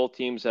years, both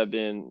teams have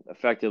been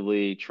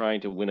effectively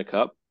trying to win a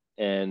cup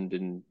and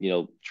been,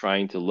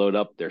 trying to load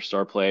up their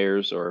star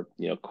players or,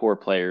 core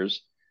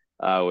players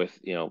with,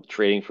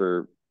 trading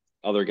for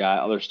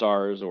other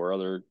stars or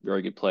other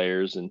very good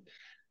players, and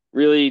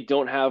really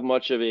don't have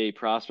much of a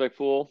prospect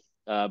pool.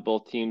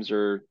 Both teams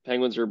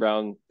Penguins are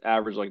around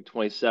average like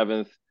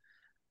 27th.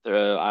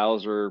 The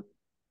Isles are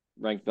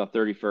ranked about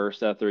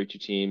 31st out of 32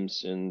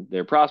 teams in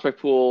their prospect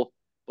pool.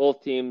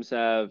 Both teams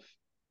have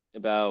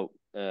about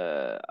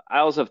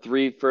Isles have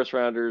 3 first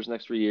rounders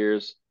next 3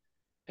 years.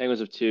 Penguins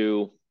have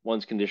 2.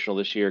 One's conditional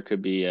this year.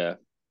 Could be if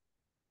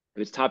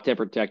it's top 10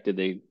 protected,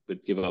 they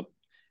would give up.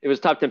 If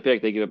it's top 10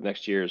 pick, they give up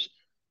next year's.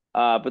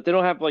 But they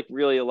don't have like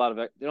really they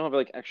don't have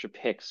like extra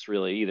picks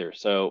really either.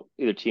 So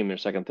either team in their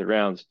second, third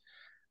rounds.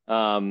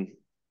 And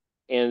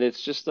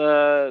it's just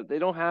they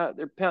don't have,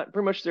 they're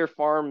pretty much, their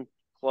farm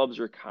clubs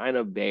are kind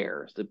of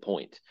bare is the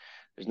point.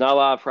 There's not a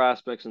lot of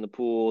prospects in the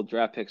pool.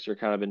 Draft picks are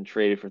kind of been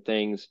traded for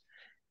things,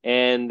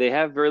 and they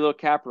have very little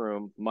cap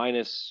room,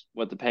 minus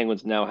what the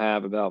Penguins now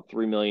have, about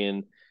 $3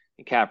 million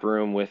in cap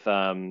room with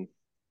Gunsel?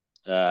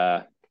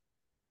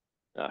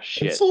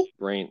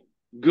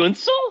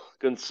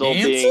 Gunsel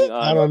being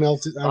Out on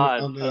LT,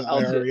 on the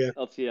IR, yeah.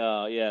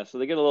 LTL, yeah. So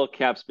they get a little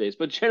cap space,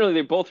 but generally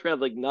they both had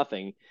like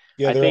nothing.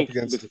 Yeah, I they're think up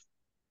against it.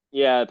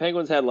 yeah, the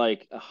Penguins had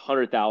like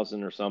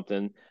 100,000 or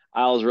something.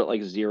 Isles were at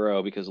like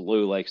 0 because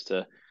Lou likes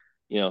to,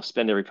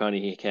 spend every penny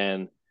he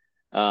can.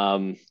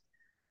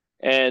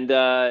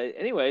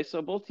 Anyway,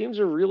 so both teams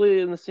are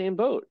really in the same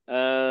boat.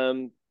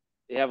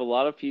 They have a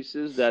lot of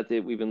pieces that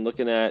we've been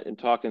looking at and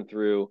talking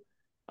through.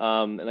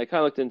 And I kind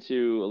of looked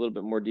into a little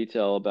bit more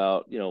detail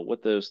about,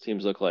 what those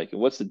teams look like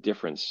and what's the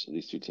difference of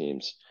these 2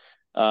 teams.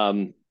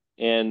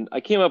 And I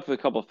came up with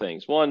a couple of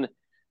things. One,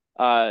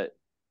 the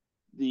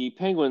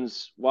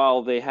Penguins,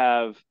 while they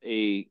have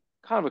a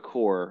kind of a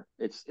core,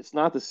 it's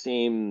not the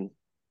same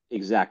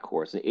exact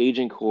core. It's an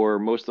aging core.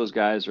 Most of those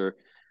guys are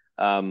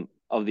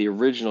of the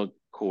original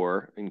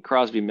core, and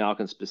Crosby and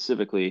Malkin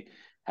specifically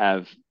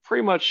have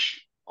pretty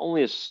much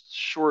only a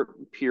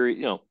short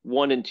period,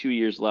 1 and 2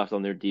 years left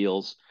on their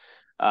deals.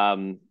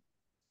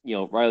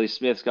 Riley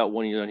Smith's got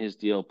 1 year on his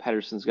deal.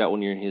 Pedersen's got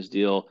 1 year in his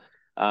deal.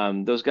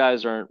 Those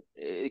guys aren't.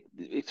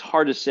 It's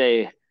hard to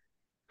say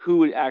who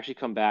would actually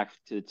come back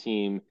to the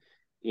team.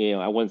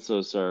 Once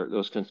those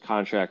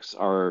contracts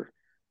are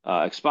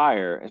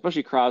expire,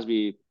 especially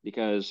Crosby,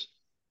 because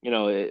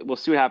we'll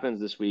see what happens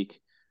this week.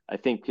 I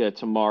think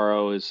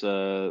tomorrow is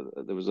there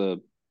was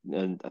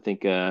and I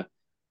think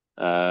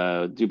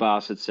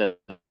Dubas had said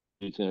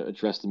he's going to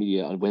address the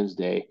media on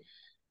Wednesday,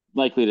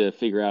 likely to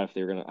figure out if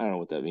they're going to, I don't know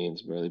what that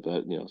means really,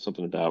 but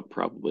something about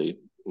probably,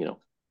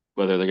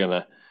 whether they're going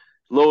to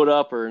load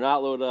up or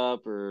not load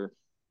up, or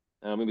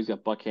maybe he's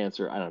got butt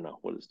cancer. I don't know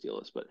what his deal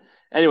is, but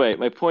anyway,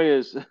 my point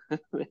is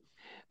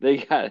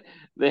they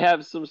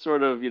have some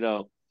sort of,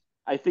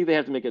 I think they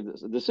have to make a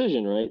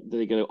decision, right? Do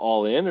they go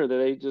all in, or do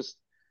they just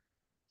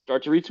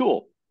start to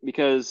retool?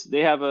 Because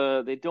the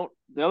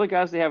other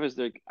guys they have is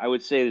I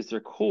would say is their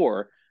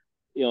core,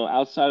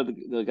 outside of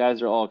the guys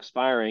that are all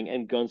expiring,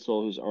 and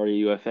Gunsel, who's already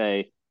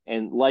UFA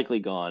and likely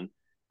gone,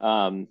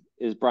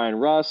 is Brian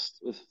Rust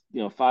with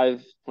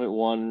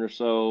 5.1 or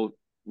so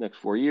next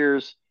 4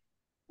 years.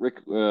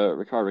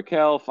 Ricard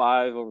Raquel,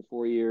 5 over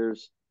 4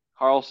 years.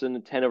 Carlson,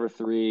 10 over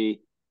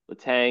 3.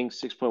 Letang,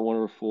 6.1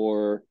 over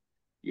 4.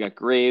 You got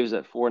Graves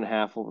at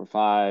 4.5 over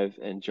 5,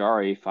 and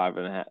Jari,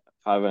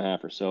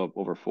 5.5 or so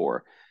over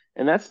 4.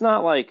 And that's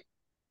not like,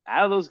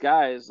 out of those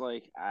guys,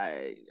 like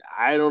I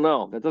don't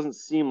know. That doesn't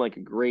seem like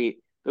a great.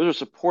 Those are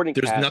supporting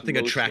There's cast nothing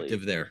mostly.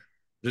 attractive there.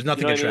 There's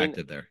nothing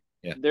attractive there.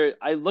 Yeah.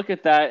 I look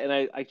at that and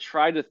I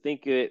try to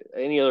think it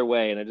any other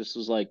way, and I just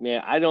was like,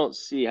 man, I don't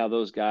see how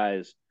those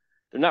guys.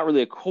 They're not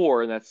really a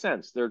core in that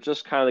sense. They're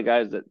just kind of the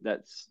guys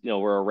that's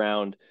were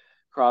around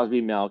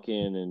Crosby,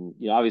 Malkin,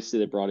 and obviously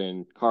they brought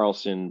in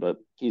Carlson, but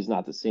he's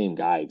not the same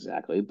guy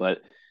exactly.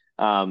 But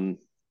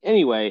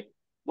anyway,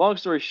 long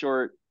story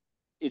short,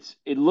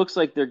 it looks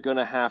like they're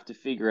gonna have to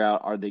figure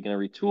out, are they gonna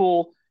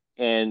retool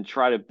and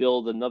try to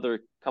build another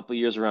couple of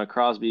years around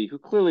Crosby, who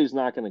clearly is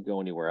not going to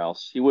go anywhere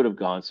else. He would have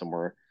gone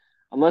somewhere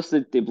unless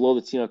they blow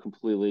the team up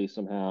completely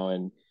somehow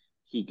and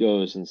he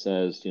goes and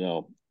says,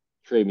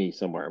 trade me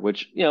somewhere,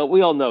 which,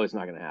 we all know it's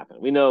not going to happen.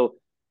 We know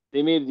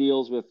they made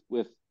deals with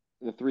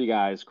the three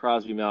guys,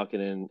 Crosby,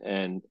 Malkin,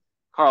 and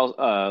Carl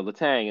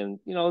Letang, and,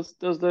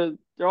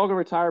 they're all going to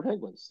retire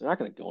Penguins. They're not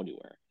going to go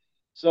anywhere.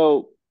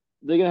 So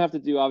they're going to have to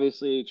do,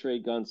 obviously,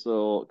 trade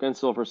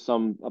Gunsel for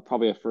some,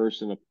 probably a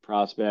first and a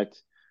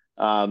prospect.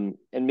 And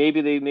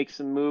maybe they make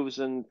some moves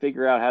and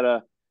figure out how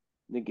to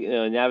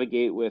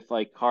navigate with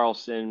like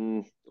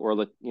Carlson,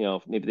 or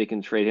maybe they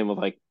can trade him with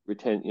like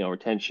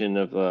retention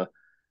of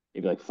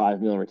maybe like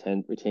 $5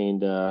 million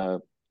retained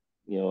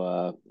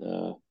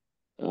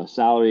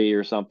salary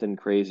or something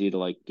crazy to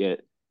like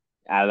get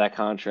out of that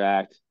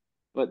contract.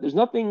 But there's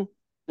nothing.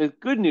 The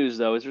good news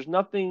though is there's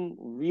nothing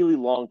really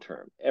long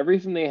term.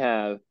 Everything they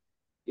have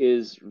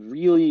is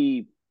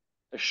really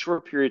a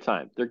short period of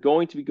time. They're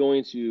going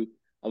to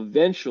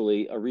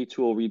eventually a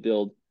retool,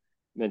 rebuild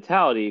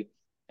mentality,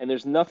 and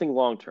there's nothing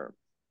long term.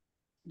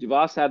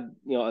 Dubas had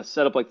a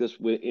setup like this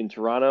in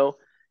Toronto,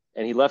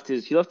 and he left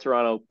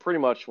Toronto pretty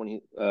much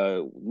when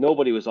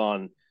nobody was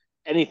on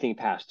anything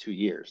past 2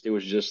 years. It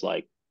was just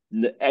like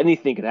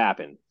anything could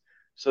happen.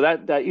 So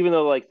that even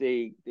though like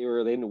they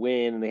didn't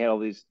win and they had all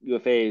these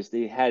UFAs,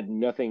 they had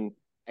nothing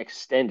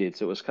extended,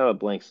 so it was kind of a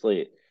blank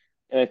slate.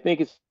 And I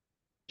think it's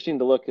interesting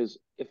to look, because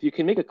if you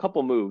can make a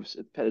couple moves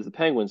as the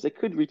Penguins, they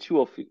could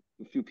retool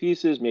a few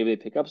pieces. Maybe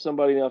they pick up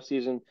somebody in the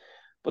offseason,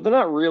 but they're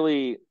not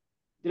really.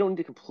 They don't need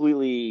to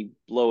completely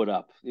blow it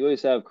up. You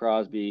always have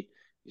Crosby.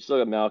 You still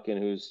got Malkin,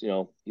 who's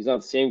he's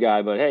not the same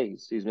guy, but hey,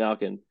 he's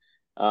Malkin,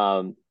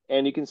 and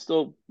you can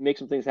still make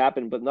some things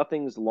happen. But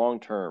nothing's long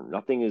term.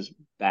 Nothing is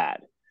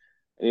bad.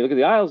 And you look at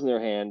the Isles in their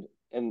hand,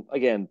 and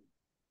again,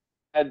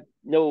 had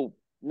no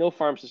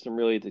farm system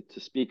really to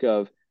speak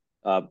of.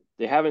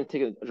 They haven't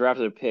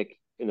drafted a pick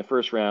in the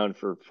first round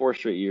for 4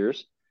 straight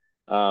years.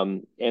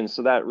 And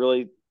so that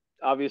really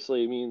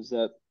obviously means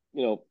that,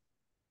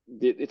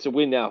 it's a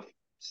win now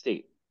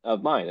state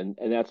of mind.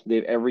 And that's,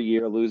 every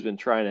year Lou's been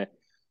trying to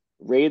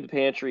raid the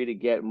pantry to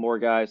get more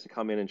guys to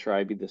come in and try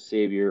to be the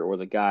savior, or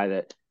the guy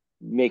that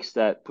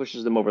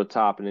pushes them over the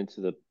top and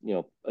into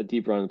the, a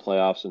deep run in the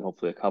playoffs and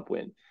hopefully a cup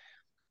win.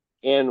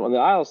 And on the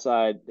Isles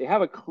side, they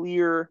have a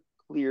clear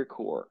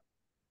core.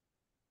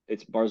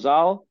 It's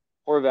Barzal,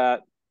 Horvat,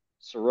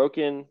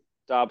 Sorokin,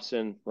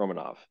 Dobson,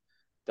 Romanov.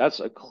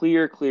 That's a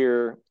clear,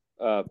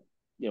 2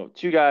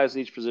 guys at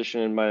each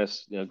position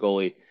minus,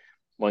 goalie,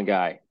 1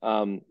 guy.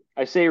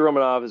 I say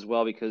Romanov as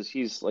well because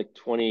he's like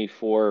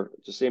 24,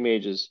 the same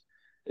age as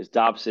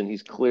Dobson.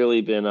 He's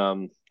clearly been,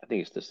 I think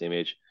he's the same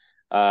age.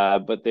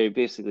 But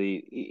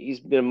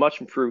he's been a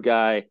much improved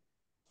guy.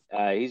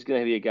 He's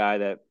going to be a guy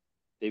that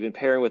they've been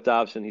pairing with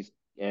Dobson.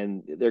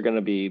 And they're going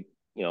to be,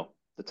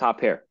 the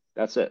top pair.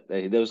 That's it.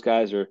 Those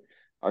guys are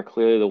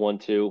clearly the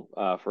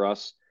 1-2 for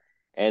us.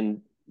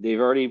 And they've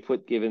already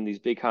given these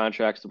big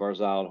contracts to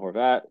Barzal and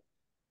Horvat,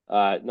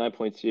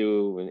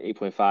 9.2 and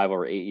 8.5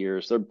 over 8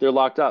 years. They're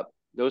locked up.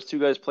 Those 2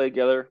 guys play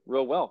together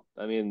real well.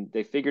 I mean,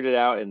 they figured it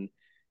out,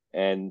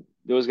 and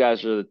those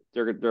guys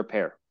they're a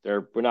pair.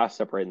 We're not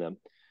separating them.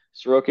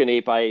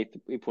 Sorokin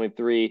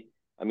 8x8.3.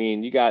 I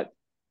mean, you got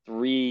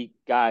three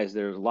guys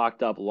that are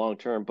locked up long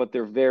term, but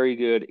they're very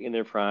good in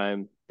their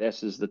prime.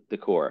 This is the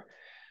core.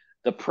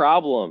 The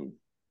problem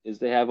is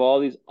they have all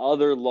these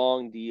other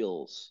long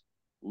deals.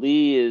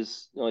 Lee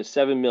is only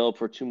 7 mil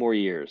for 2 more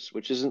years,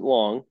 which isn't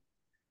long,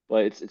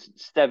 but it's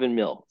 7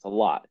 mil. It's a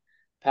lot.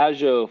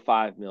 Pajot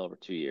 5 mil over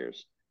 2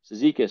 years.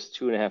 Cizikas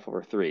 2.5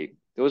 over 3.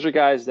 Those are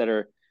guys that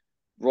are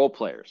role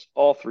players,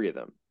 all three of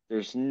them.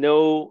 There's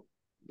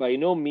by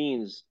no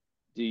means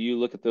do you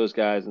look at those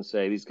guys and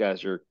say these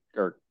guys are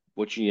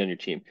what you need on your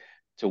team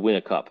to win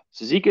a cup.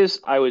 Cizikas,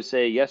 I would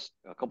say yes.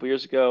 A couple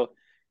years ago,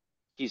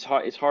 he's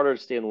hard. It's harder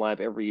to stay in the lineup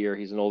every year.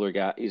 He's an older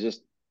guy. He's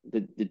just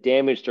the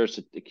damage starts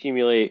to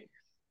accumulate.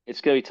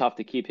 It's going to be tough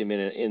to keep him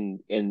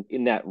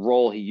in that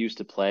role he used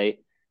to play,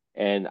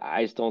 and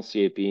I just don't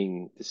see it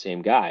being the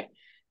same guy.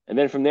 And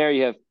then from there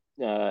you have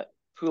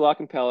Pulak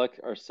and Pelech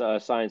are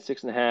signed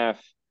 6.5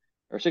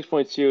 or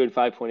 6.2 and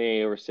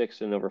 5.8 over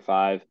 6 and over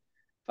 5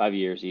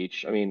 years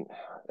each. I mean,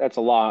 that's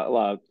a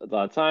lot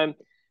of time.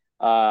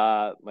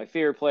 My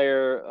favorite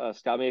player,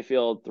 Scott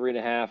Mayfield,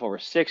 3.5 over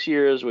 6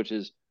 years, which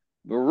is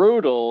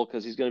brutal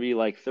because he's going to be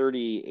like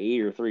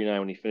 38 or 39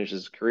 when he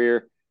finishes his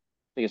career.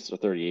 I think it's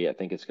 38. I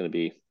think it's going to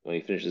be when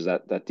he finishes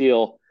that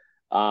deal.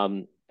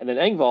 And then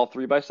Engvall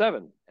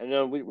 3x7. And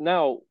then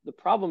now the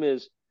problem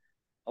is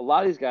a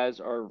lot of these guys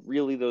are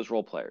really those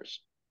role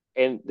players.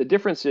 And the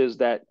difference is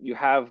that you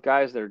have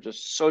guys that are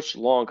just such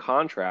long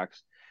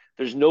contracts.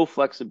 There's no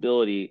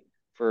flexibility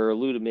for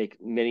Lou to make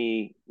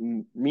many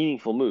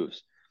meaningful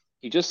moves.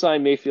 He just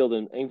signed Mayfield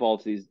and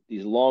Engvall to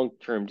these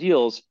long-term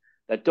deals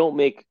that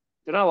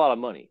they're not a lot of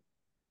money.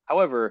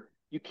 However,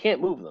 you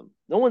can't move them.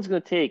 No one's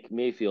going to take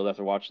Mayfield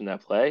after watching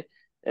that play,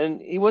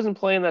 and he wasn't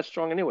playing that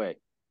strong anyway.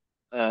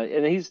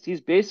 And he's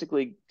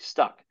basically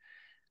stuck.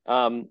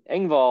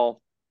 Engvall,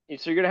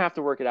 so you're going to have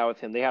to work it out with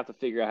him. They have to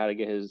figure out how to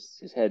get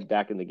his head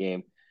back in the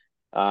game.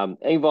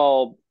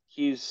 Engvall,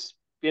 he's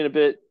been a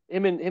bit.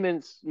 Him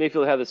and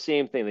Mayfield have the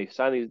same thing.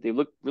 They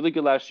looked really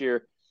good last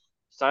year,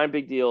 signed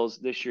big deals.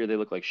 This year they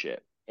look like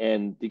shit,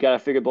 and you got to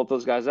figure both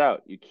those guys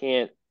out. You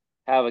can't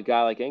have a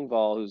guy like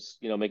Engvall who's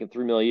making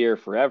 $3 million a year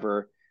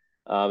forever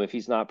if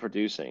he's not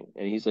producing,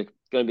 and he's like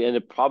going to be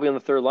ended probably on the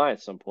third line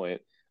at some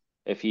point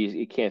if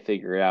he can't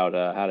figure out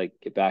how to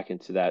get back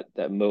into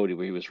that mode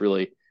where he was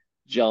really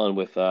gelling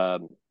with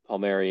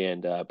Palmieri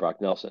and Brock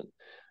Nelson.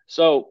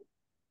 So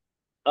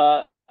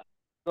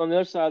on the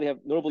other side, they have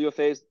notable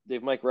UFAs. They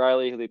have Mike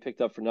Riley, who they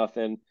picked up for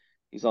nothing.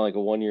 He's on like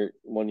a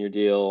one-year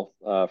deal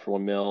for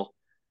 $1 million.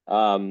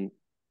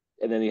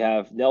 And then you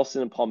have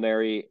Nelson and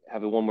Palmieri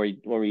have a one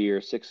more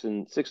year, 6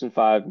 and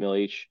 $5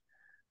 million each.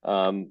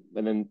 And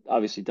then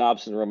obviously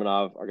Dobson and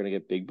Romanov are going to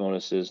get big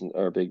bonuses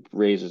or big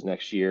raises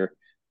next year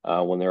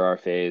when they're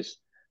RFAs.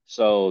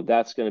 So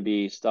that's going to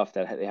be stuff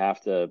that they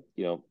have to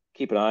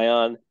keep an eye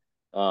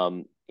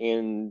on.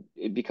 And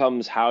it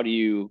becomes how do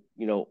you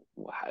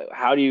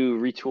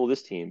retool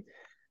this team?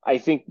 I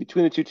think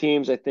between the two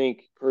teams, I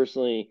think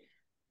personally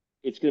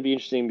it's going to be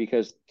interesting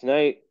because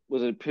tonight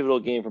was a pivotal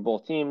game for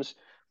both teams.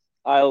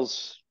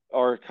 Isles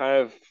are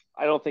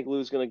I don't think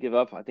Lou's going to give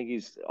up. I think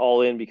he's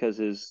all in because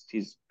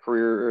his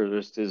career or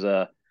just his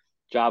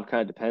job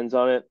kind of depends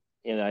on it.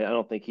 And I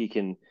don't think he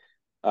can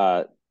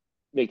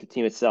make the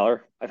team a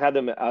seller. I've had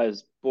them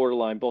as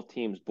borderline, both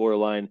teams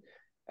borderline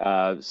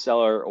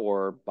seller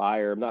or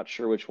buyer. I'm not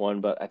sure which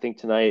one, but I think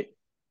tonight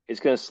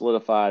it's going to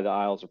solidify the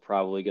Isles are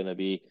probably going to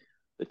be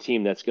the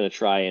team that's going to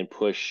try and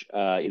push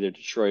either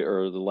Detroit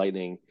or the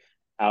Lightning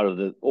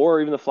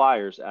or even the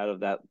Flyers out of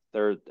that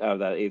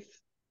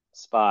eighth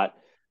spot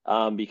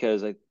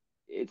because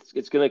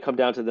it's going to come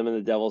down to them and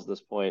the Devils at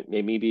this point,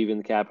 maybe even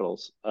the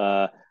Capitals.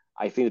 I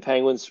think the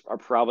Penguins are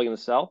probably going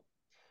to sell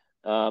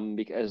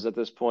because at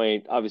this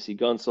point, obviously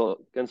Gunsel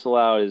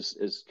out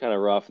is kind of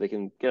rough. They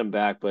can get him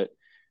back, but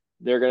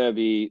they're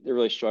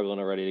really struggling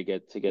already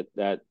to get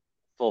that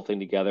full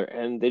thing together,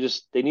 and they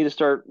need to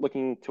start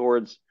looking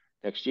towards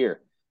next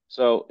year.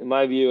 So in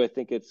my view, I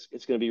think it's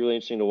going to be really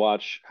interesting to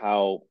watch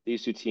how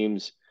these two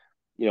teams,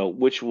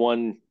 which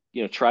one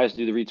tries to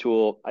do the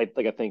retool. I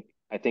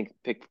think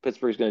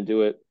Pittsburgh's going to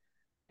do it,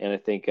 and I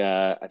think the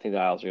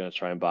Isles are going to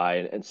try and buy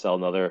and sell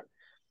another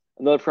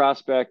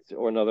prospect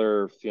or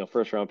another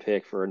first round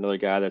pick for another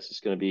guy that's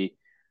just going to be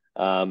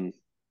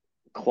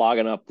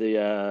clogging up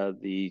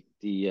the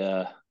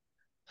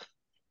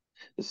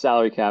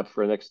salary cap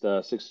for the next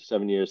 6 or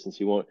 7 years since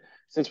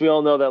we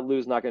all know that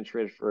Lou's not going to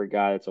trade for a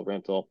guy that's a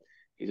rental.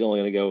 He's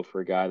only going to go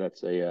for a guy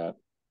that's a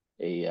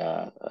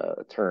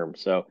term.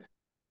 So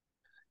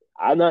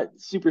I'm not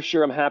super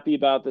sure I'm happy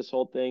about this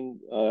whole thing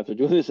after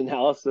doing this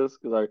analysis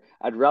because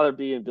I'd rather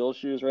be in Bill's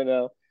shoes right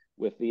now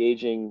with the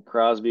aging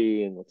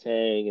Crosby and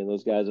Letang and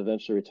those guys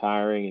eventually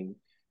retiring and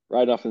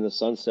riding off in the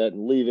sunset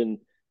and leaving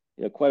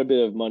quite a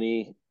bit of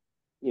money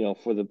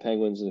for the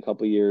Penguins in a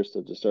couple of years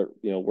to just start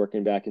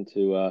working back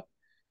into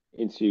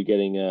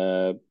getting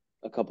a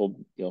couple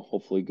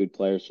hopefully good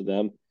players for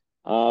them.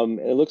 And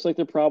it looks like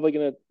they're probably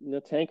going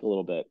to tank a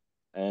little bit.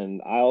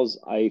 And Isles,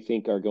 I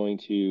think, are going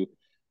to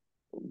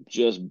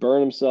just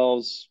burn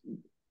themselves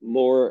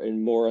more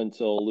and more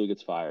until Lou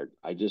gets fired.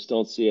 I just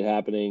don't see it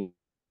happening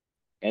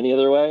any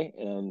other way.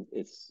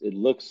 It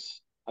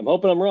looks. I'm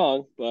hoping I'm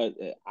wrong, but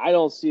I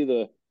don't see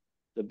the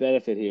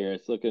benefit here.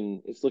 It's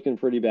looking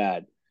pretty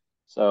bad.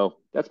 So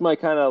that's my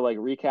kind of like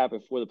recap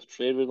before the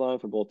trade deadline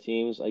for both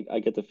teams. I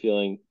get the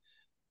feeling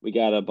we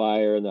got a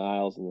buyer in the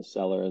Isles and the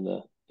seller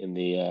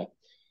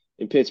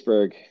in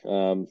Pittsburgh.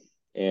 And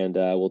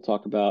we'll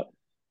talk about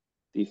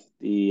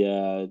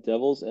the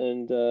Devils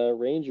and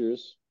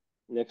Rangers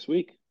next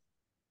week.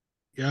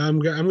 Yeah, I'm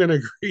gonna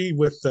agree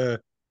with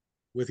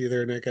you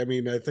there, Nick. I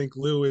mean, I think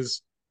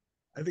Lou's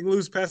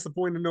past the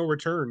point of no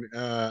return.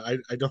 I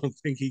don't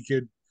think he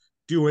could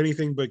do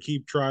anything but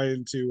keep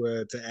trying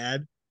to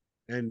add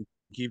and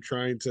keep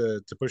trying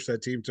to push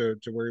that team to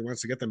where he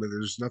wants to get them. And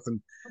there's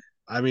nothing.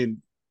 I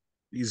mean,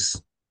 he's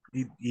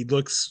he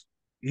looks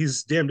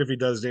he's damned if he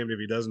does, damned if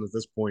he doesn't at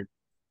this point.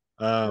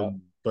 Yep.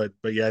 But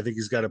yeah, I think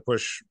he's got to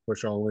push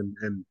all in.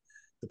 And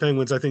the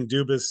Penguins, I think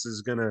Dubas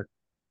is gonna.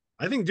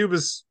 I think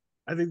Dubas.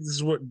 I think this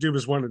is what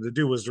Dubas wanted to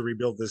do, was to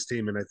rebuild this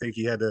team, and I think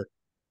he had to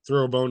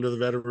throw a bone to the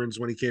veterans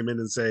when he came in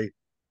and say,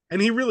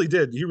 and he really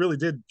did. He really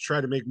did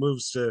try to make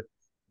moves to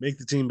make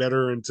the team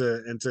better and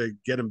to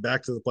get him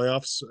back to the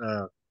playoffs.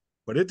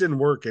 But it didn't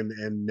work, and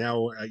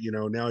now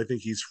now I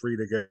think he's free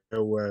to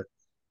go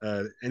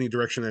any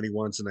direction that he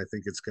wants, and I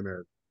think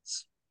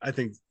I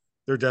think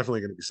they're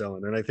definitely going to be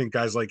selling, and I think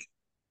guys like,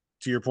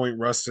 to your point,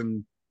 Rust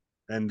and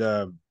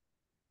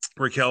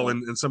Raquel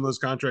and some of those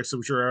contracts,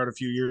 I'm sure, are out a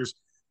few years.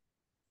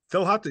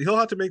 He'll have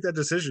to make that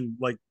decision,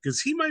 like, because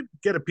he might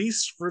get a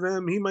piece for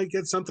them, he might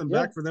get something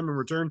Yeah. back for them in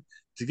return.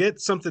 To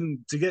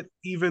get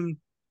even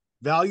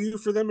value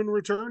for them in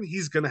return,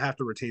 he's going to have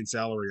to retain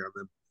salary on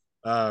them,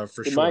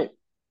 for It sure. might,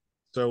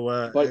 So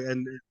but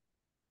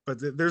but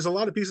there's a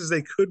lot of pieces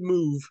they could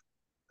move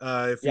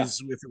yeah. if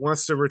he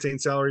wants to retain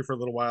salary for a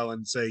little while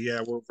and say,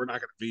 yeah, we're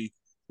not going to be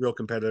real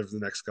competitive the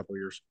next couple of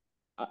years.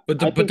 But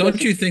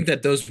don't you think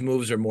that those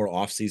moves are more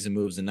off-season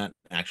moves and not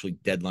actually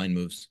deadline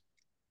moves?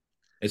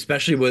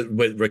 Especially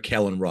with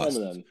Raquel and Some Rust.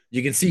 of them.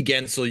 You can see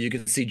Gensel, you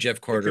can see Jeff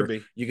Carter,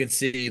 be. you can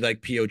see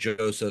like P.O.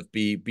 Joseph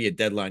be a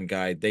deadline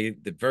guy. They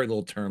very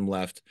little term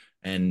left,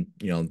 and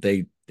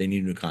they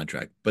need a new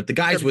contract. But the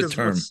guys with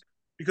term,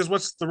 because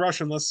what's the rush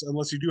unless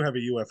you do have a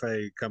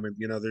UFA coming?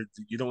 You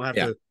don't have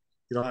Yeah.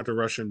 to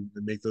rush and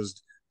make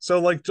those. So,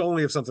 like,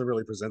 only if something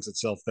really presents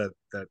itself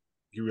that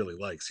he really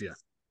likes. Yeah.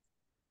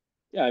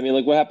 Yeah, I mean,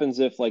 like, what happens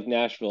if, like,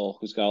 Nashville,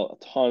 who's got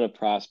a ton of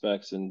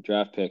prospects and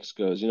draft picks,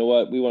 goes, you know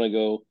what, we want to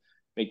go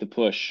make the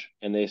push,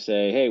 and they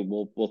say, hey,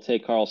 we'll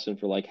take Carlson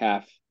for like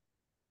half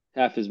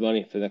his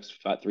money for the next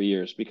 3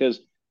 years, because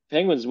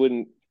Penguins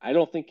wouldn't, I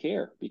don't think,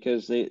 care,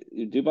 because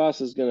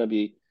Dubas is going to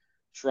be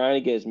trying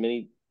to get as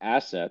many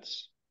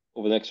assets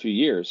over the next few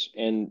years,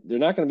 and they're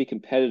not going to be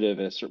competitive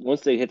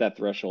once they hit that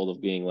threshold of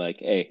being like,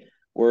 hey,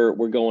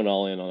 we're going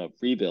all in on a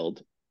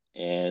rebuild,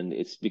 and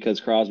it's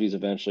because Crosby's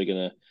eventually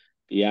going to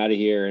be out of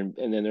here, and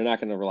then they're not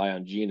going to rely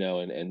on Gino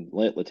and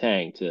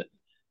Letang to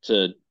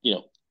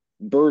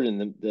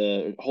burden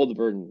the hold the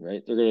burden,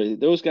 right?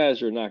 Those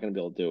guys are not going to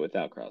be able to do it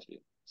without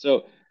Crosby.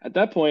 So at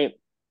that point,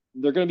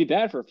 they're going to be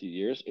bad for a few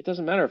years. It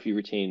doesn't matter if you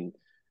retain,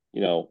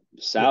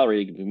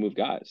 salary to move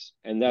guys,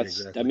 and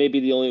that may be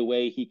the only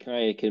way he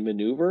kind of can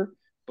maneuver.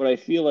 But I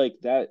feel like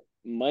that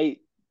might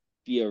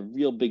be a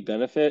real big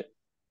benefit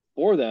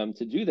for them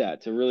to do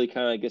that, to really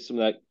kind of get some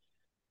of that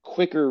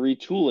quicker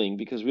retooling,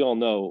 because we all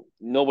know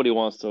nobody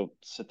wants to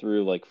sit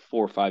through like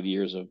 4 or 5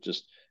 years of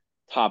just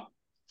top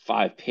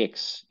 5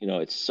 picks.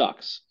 It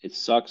sucks. It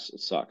sucks.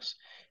 It sucks.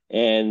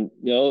 And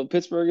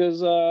Pittsburgh has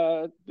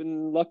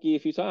been lucky a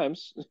few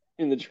times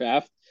in the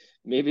draft.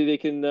 Maybe they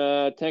can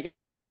take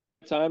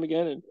time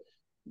again and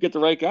get the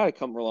right guy to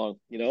come along.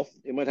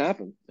 It might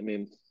happen. I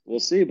mean, we'll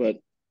see. But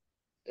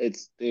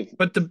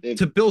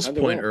to Bill's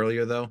point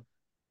earlier, though,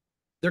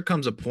 there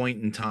comes a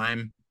point in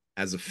time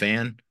as a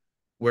fan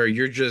where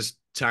you're just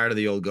tired of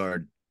the old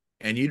guard,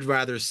 and you'd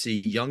rather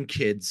see young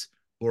kids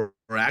who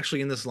are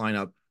actually in this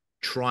lineup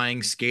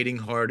skating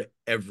hard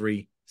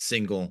every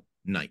single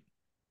night.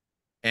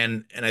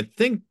 And I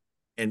think,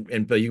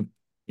 but you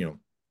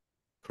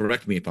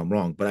correct me if I'm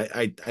wrong, but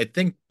I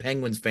think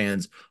Penguins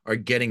fans are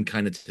getting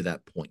kind of to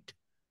that point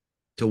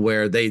to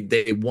where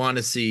they want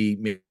to see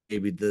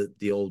maybe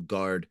the old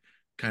guard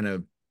kind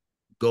of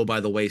go by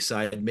the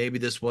wayside. Maybe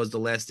this was the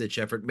last ditch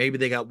effort. Maybe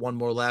they got one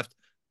more left,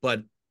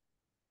 but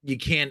you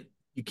can't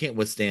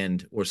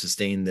withstand or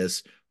sustain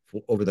this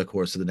over the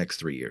course of the next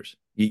 3 years.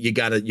 You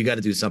gotta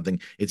do something.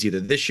 It's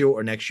either this year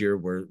or next year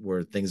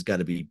where things got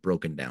to be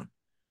broken down,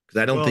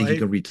 because I don't think you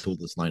can retool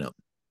this lineup.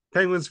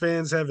 Penguins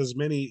fans have as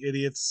many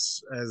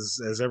idiots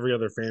as every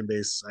other fan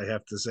base, I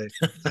have to say.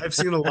 I've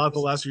seen a lot the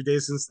last few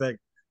days since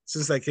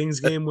that Kings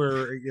game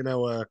where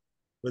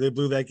they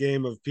blew that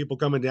game, of people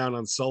coming down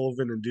on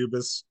Sullivan and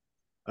Dubas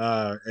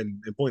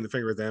and pointing the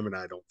finger at them, and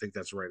I don't think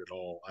that's right at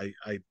all.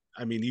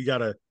 I mean,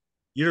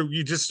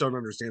 you just don't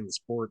understand the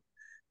sport.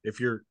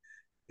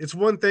 It's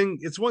one thing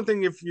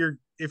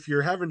if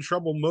you're having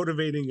trouble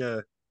motivating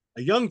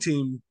A young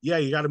team, yeah,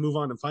 you got to move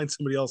on and find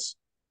somebody else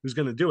who's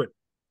going to do it.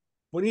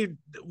 When you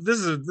this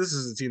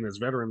is a team that's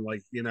veteran,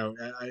 like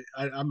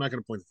I'm not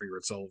going to point the finger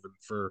at Sullivan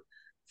for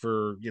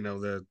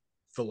the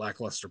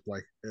lackluster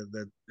play.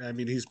 That I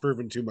mean, he's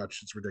proven too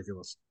much. It's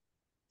ridiculous.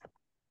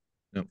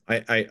 No,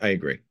 I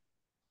agree.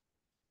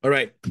 All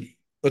right,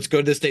 let's go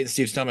to this date in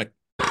Steve's stomach.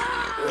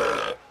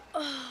 Oh,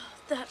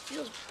 that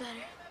feels better.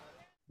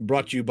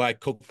 Brought to you by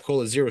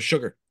Coca-Cola Zero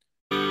Sugar.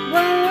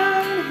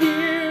 Right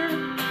here,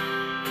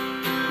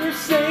 we're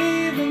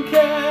saving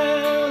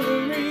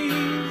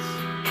calories.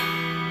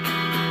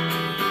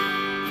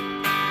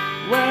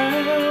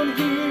 Round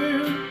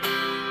here,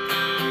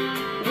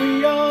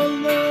 we all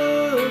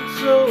look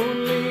so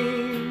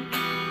lean.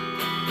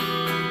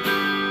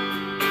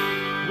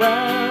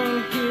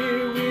 Round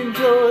here, we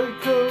enjoy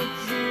Coke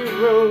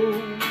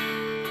Zero,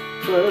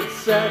 but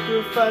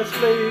sacrifice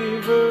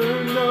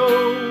flavor,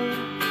 no.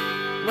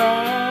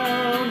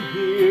 Round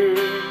here,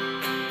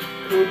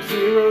 Coke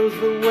Zero's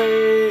the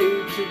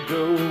way to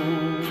go.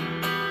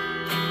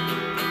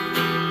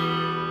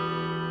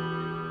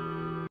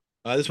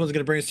 This one's going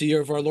to bring us to the year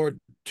of our Lord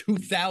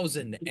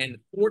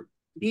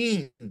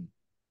 2014.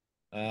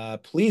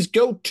 Please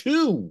go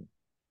to,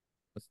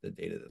 what's the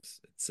date of this?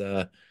 It's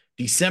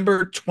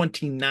December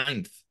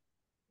 29th,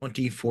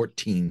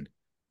 2014.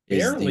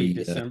 Barely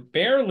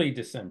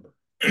December.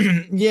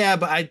 Yeah,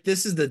 but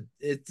this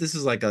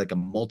is like a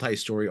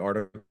multi-story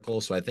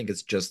article, so I think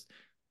it's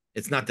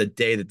not the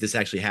day that this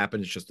actually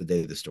happened, it's just the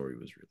day that the story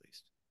was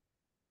released.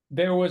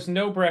 There was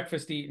no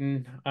breakfast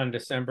eaten on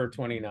December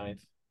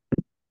 29th.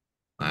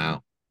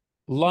 Wow.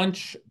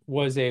 Lunch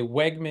was a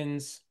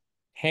Wegmans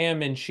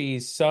ham and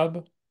cheese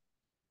sub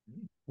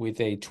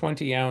with a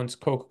 20-ounce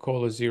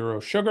Coca-Cola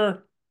Zero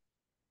Sugar.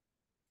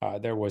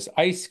 There was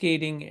ice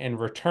skating and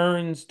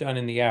returns done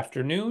in the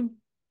afternoon.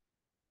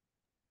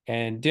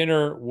 And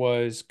dinner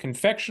was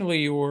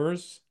Confectionately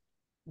Yours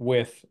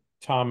with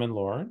Tom and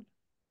Lauren,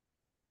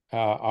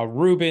 a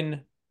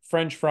Reuben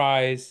French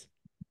fries,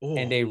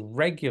 and a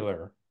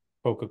regular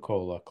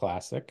Coca-Cola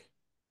Classic.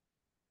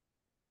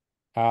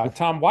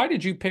 Tom, why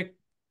did you pick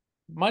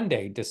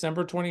Monday,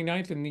 December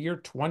 29th in the year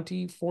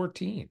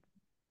 2014?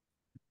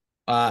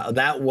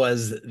 That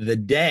was the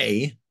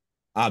day,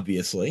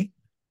 obviously.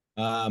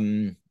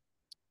 When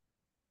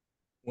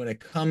it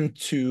comes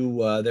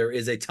to there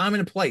is a time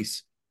and a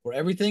place for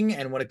everything,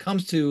 and when it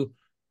comes to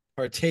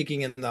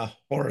partaking in the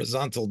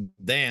horizontal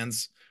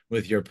dance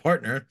with your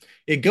partner,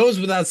 it goes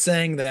without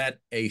saying that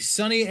a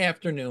sunny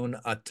afternoon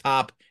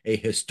atop a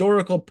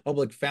historical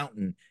public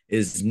fountain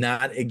is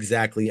not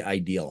exactly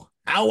ideal.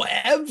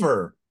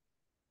 However,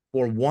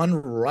 for one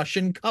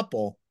Russian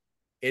couple,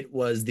 it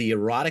was the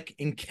erotic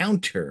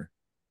encounter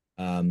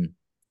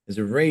has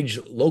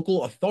enraged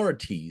local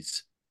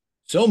authorities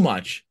so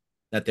much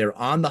that they're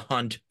on the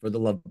hunt for the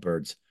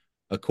lovebirds.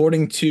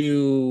 According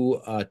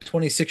to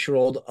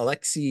 26-year-old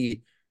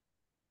Alexei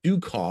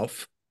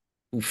Dukov,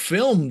 who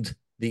filmed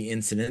the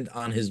incident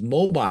on his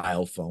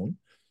mobile phone,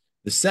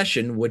 the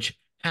session, which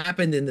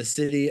happened in the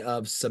city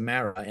of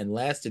Samara and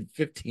lasted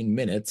 15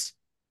 minutes.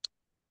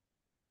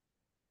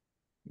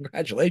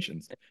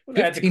 Congratulations. Well,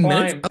 15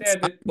 minutes.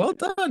 Well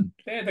done.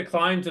 They had to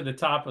climb to the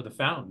top of the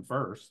fountain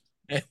first.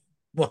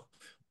 Well,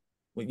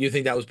 you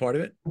think that was part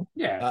of it?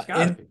 Yeah, it's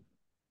gotta be.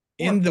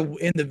 In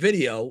the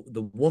video,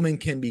 the woman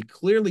can be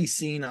clearly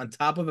seen on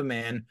top of a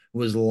man who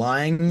was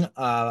lying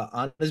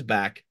on his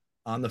back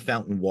on the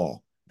fountain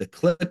wall. The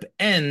clip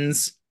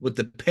ends with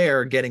the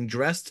pair getting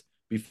dressed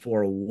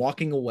before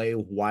walking away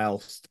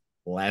whilst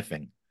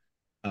laughing.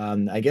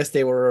 I guess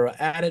they were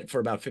at it for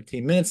about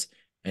 15 minutes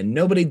and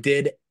nobody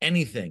did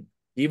anything,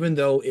 even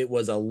though it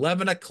was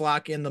 11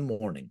 o'clock in the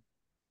morning.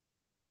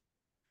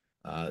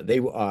 They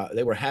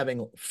were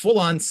having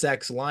full-on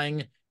sex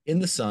lying in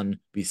the sun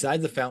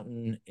beside the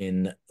fountain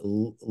in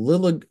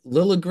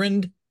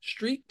Lilligrind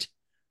Street,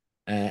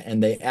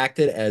 and they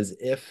acted as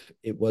if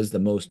it was the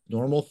most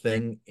normal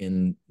thing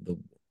in the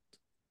world.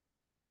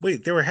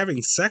 Wait, they were having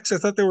sex? I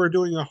thought they were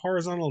doing a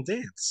horizontal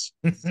dance.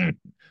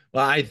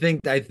 Well, I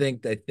think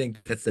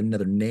that's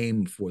another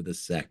name for the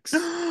sex.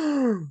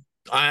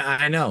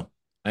 I know.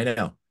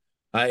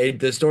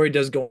 The story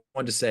does go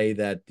on to say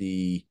that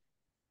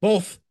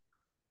both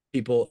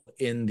people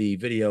in the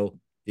video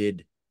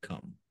did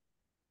come.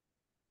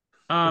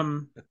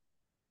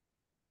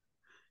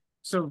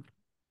 So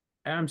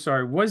I'm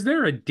sorry, was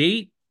there a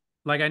date?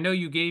 Like, I know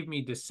you gave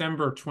me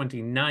December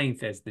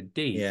 29th as the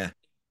date. Yeah.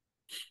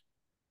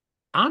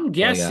 I'm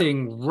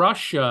guessing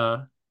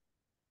Russia,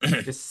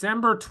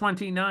 December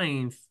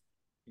 29th.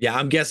 Yeah,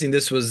 I'm guessing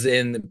this was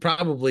in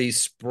probably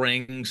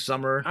spring,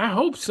 summer. I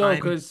hope so,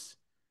 because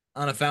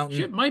on a fountain.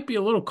 Shit might be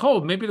a little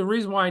cold. Maybe the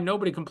reason why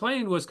nobody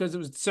complained was because it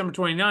was December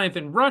 29th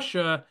in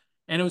Russia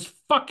and it was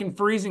fucking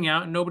freezing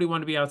out and nobody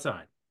wanted to be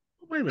outside.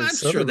 Wait a minute.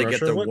 I'm sure they get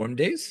their warm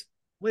days.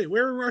 Wait,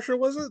 where in Russia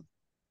was it?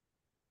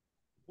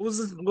 What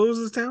was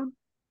this town?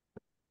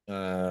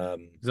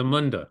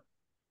 Zamunda.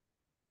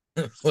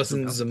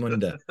 Wasn't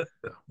Zamunda.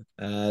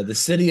 The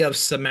city of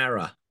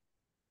Samara.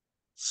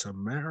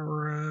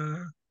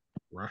 Samara,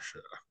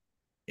 Russia.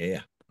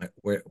 Yeah.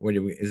 Where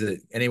do we? Is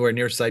it anywhere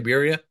near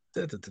Siberia?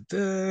 Da, da, da,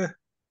 da.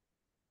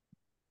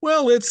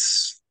 Well,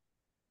 it's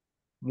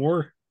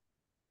more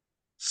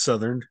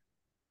southern.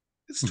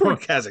 It's toward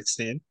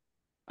Kazakhstan.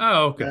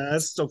 Oh, okay.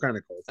 It's still kind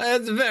of cold.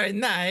 That's very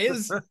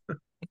nice.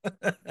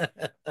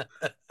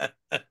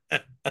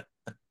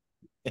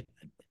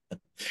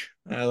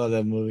 I love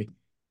that movie.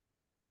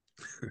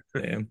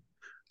 Damn.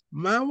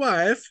 My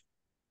wife.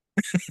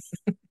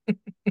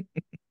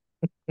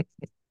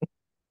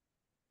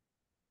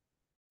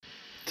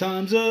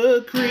 Time's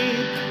a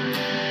creep.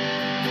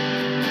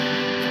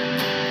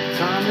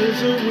 Time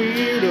is a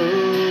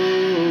weirdo.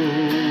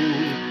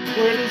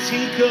 Where does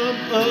he come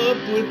up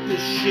with the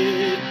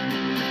shit?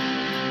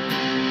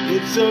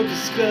 It's so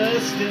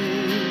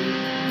disgusting.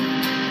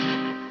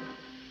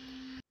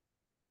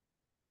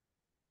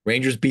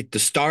 Rangers beat the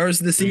Stars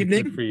this Good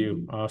evening. for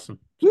you. Awesome.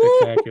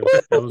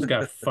 Spectacular. Those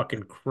got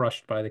fucking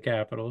crushed by the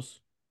Capitals.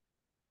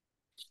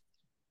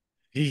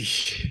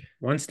 Eesh.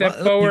 One step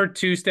forward,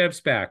 two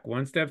steps back.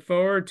 One step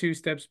forward, two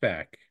steps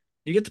back.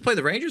 You get to play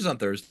the Rangers on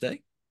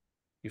Thursday.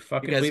 You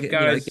fucking You guys leave get,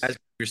 guys. you guys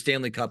get your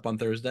Stanley Cup on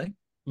Thursday.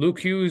 Luke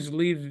Hughes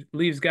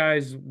leaves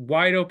guys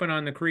wide open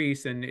on the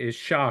crease and is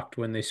shocked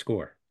when they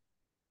score.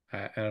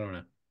 I don't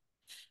know.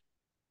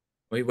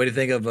 What do you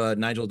think of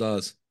Nigel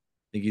Dawes?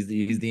 Think he's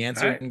the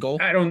answer in goal?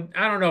 I don't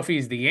know if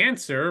he's the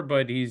answer,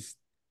 but he's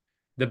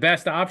the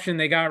best option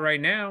they got right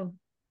now.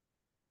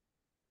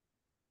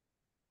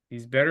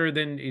 He's better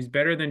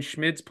than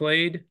Schmidt's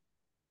played,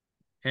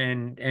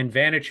 and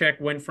Vanacek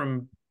went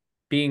from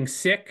being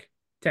sick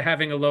to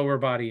having a lower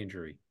body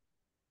injury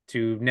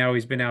to now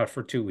he's been out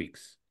for 2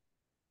 weeks.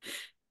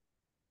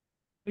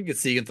 We could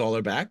see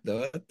Siegenthaler back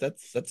though.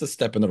 That's a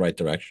step in the right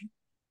direction.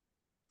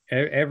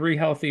 Every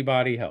healthy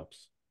body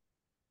helps.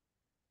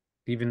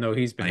 Even though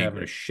he's been I having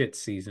agree. a shit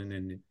season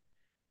and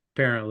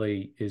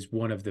apparently is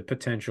one of the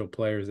potential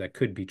players that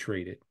could be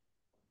traded.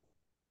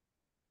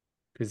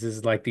 Because this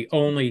is like the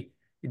only,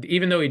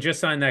 even though he just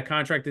signed that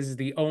contract, this is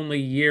the only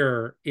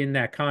year in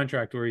that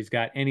contract where he's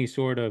got any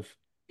sort of,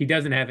 he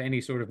doesn't have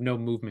any sort of no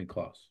movement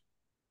clause.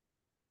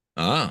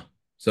 Ah,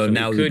 so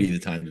now would be the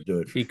time to do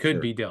it. He could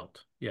be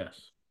dealt.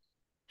 Yes.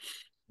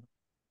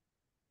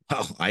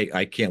 Oh,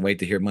 I can't wait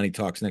to hear money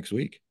talks next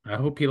week. I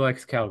hope he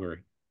likes Calgary.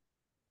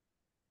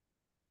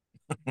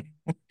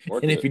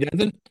 And if he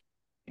doesn't,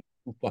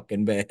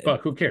 fucking bad.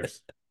 Fuck, who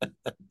cares?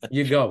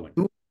 You're going.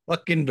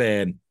 Fucking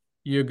bad.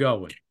 You're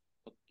going.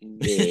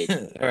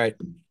 All right.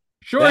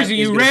 Shorzy,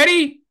 you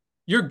ready?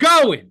 You're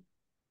going.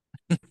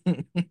 All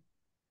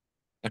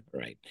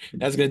right.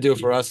 That's going to do it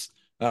for us.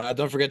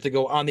 Don't forget to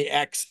go on the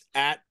X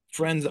at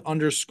friends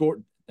underscore.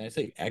 Did I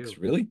say X?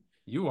 Really?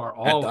 You are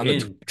all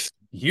in.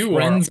 You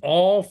friends, are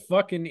all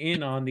fucking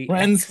in on the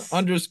friends X.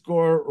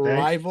 underscore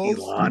rivals.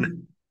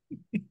 Elon.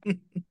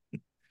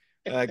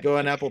 Go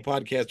on Apple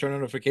Podcasts, turn on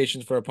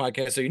notifications for our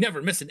podcast so you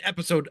never miss an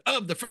episode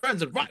of the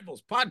Friends and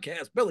Rivals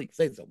podcast. Billy,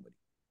 say something.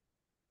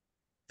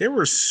 They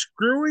were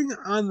screwing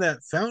on that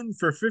fountain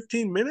for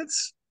 15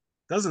 minutes?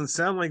 Doesn't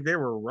sound like they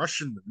were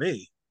rushing to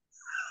me.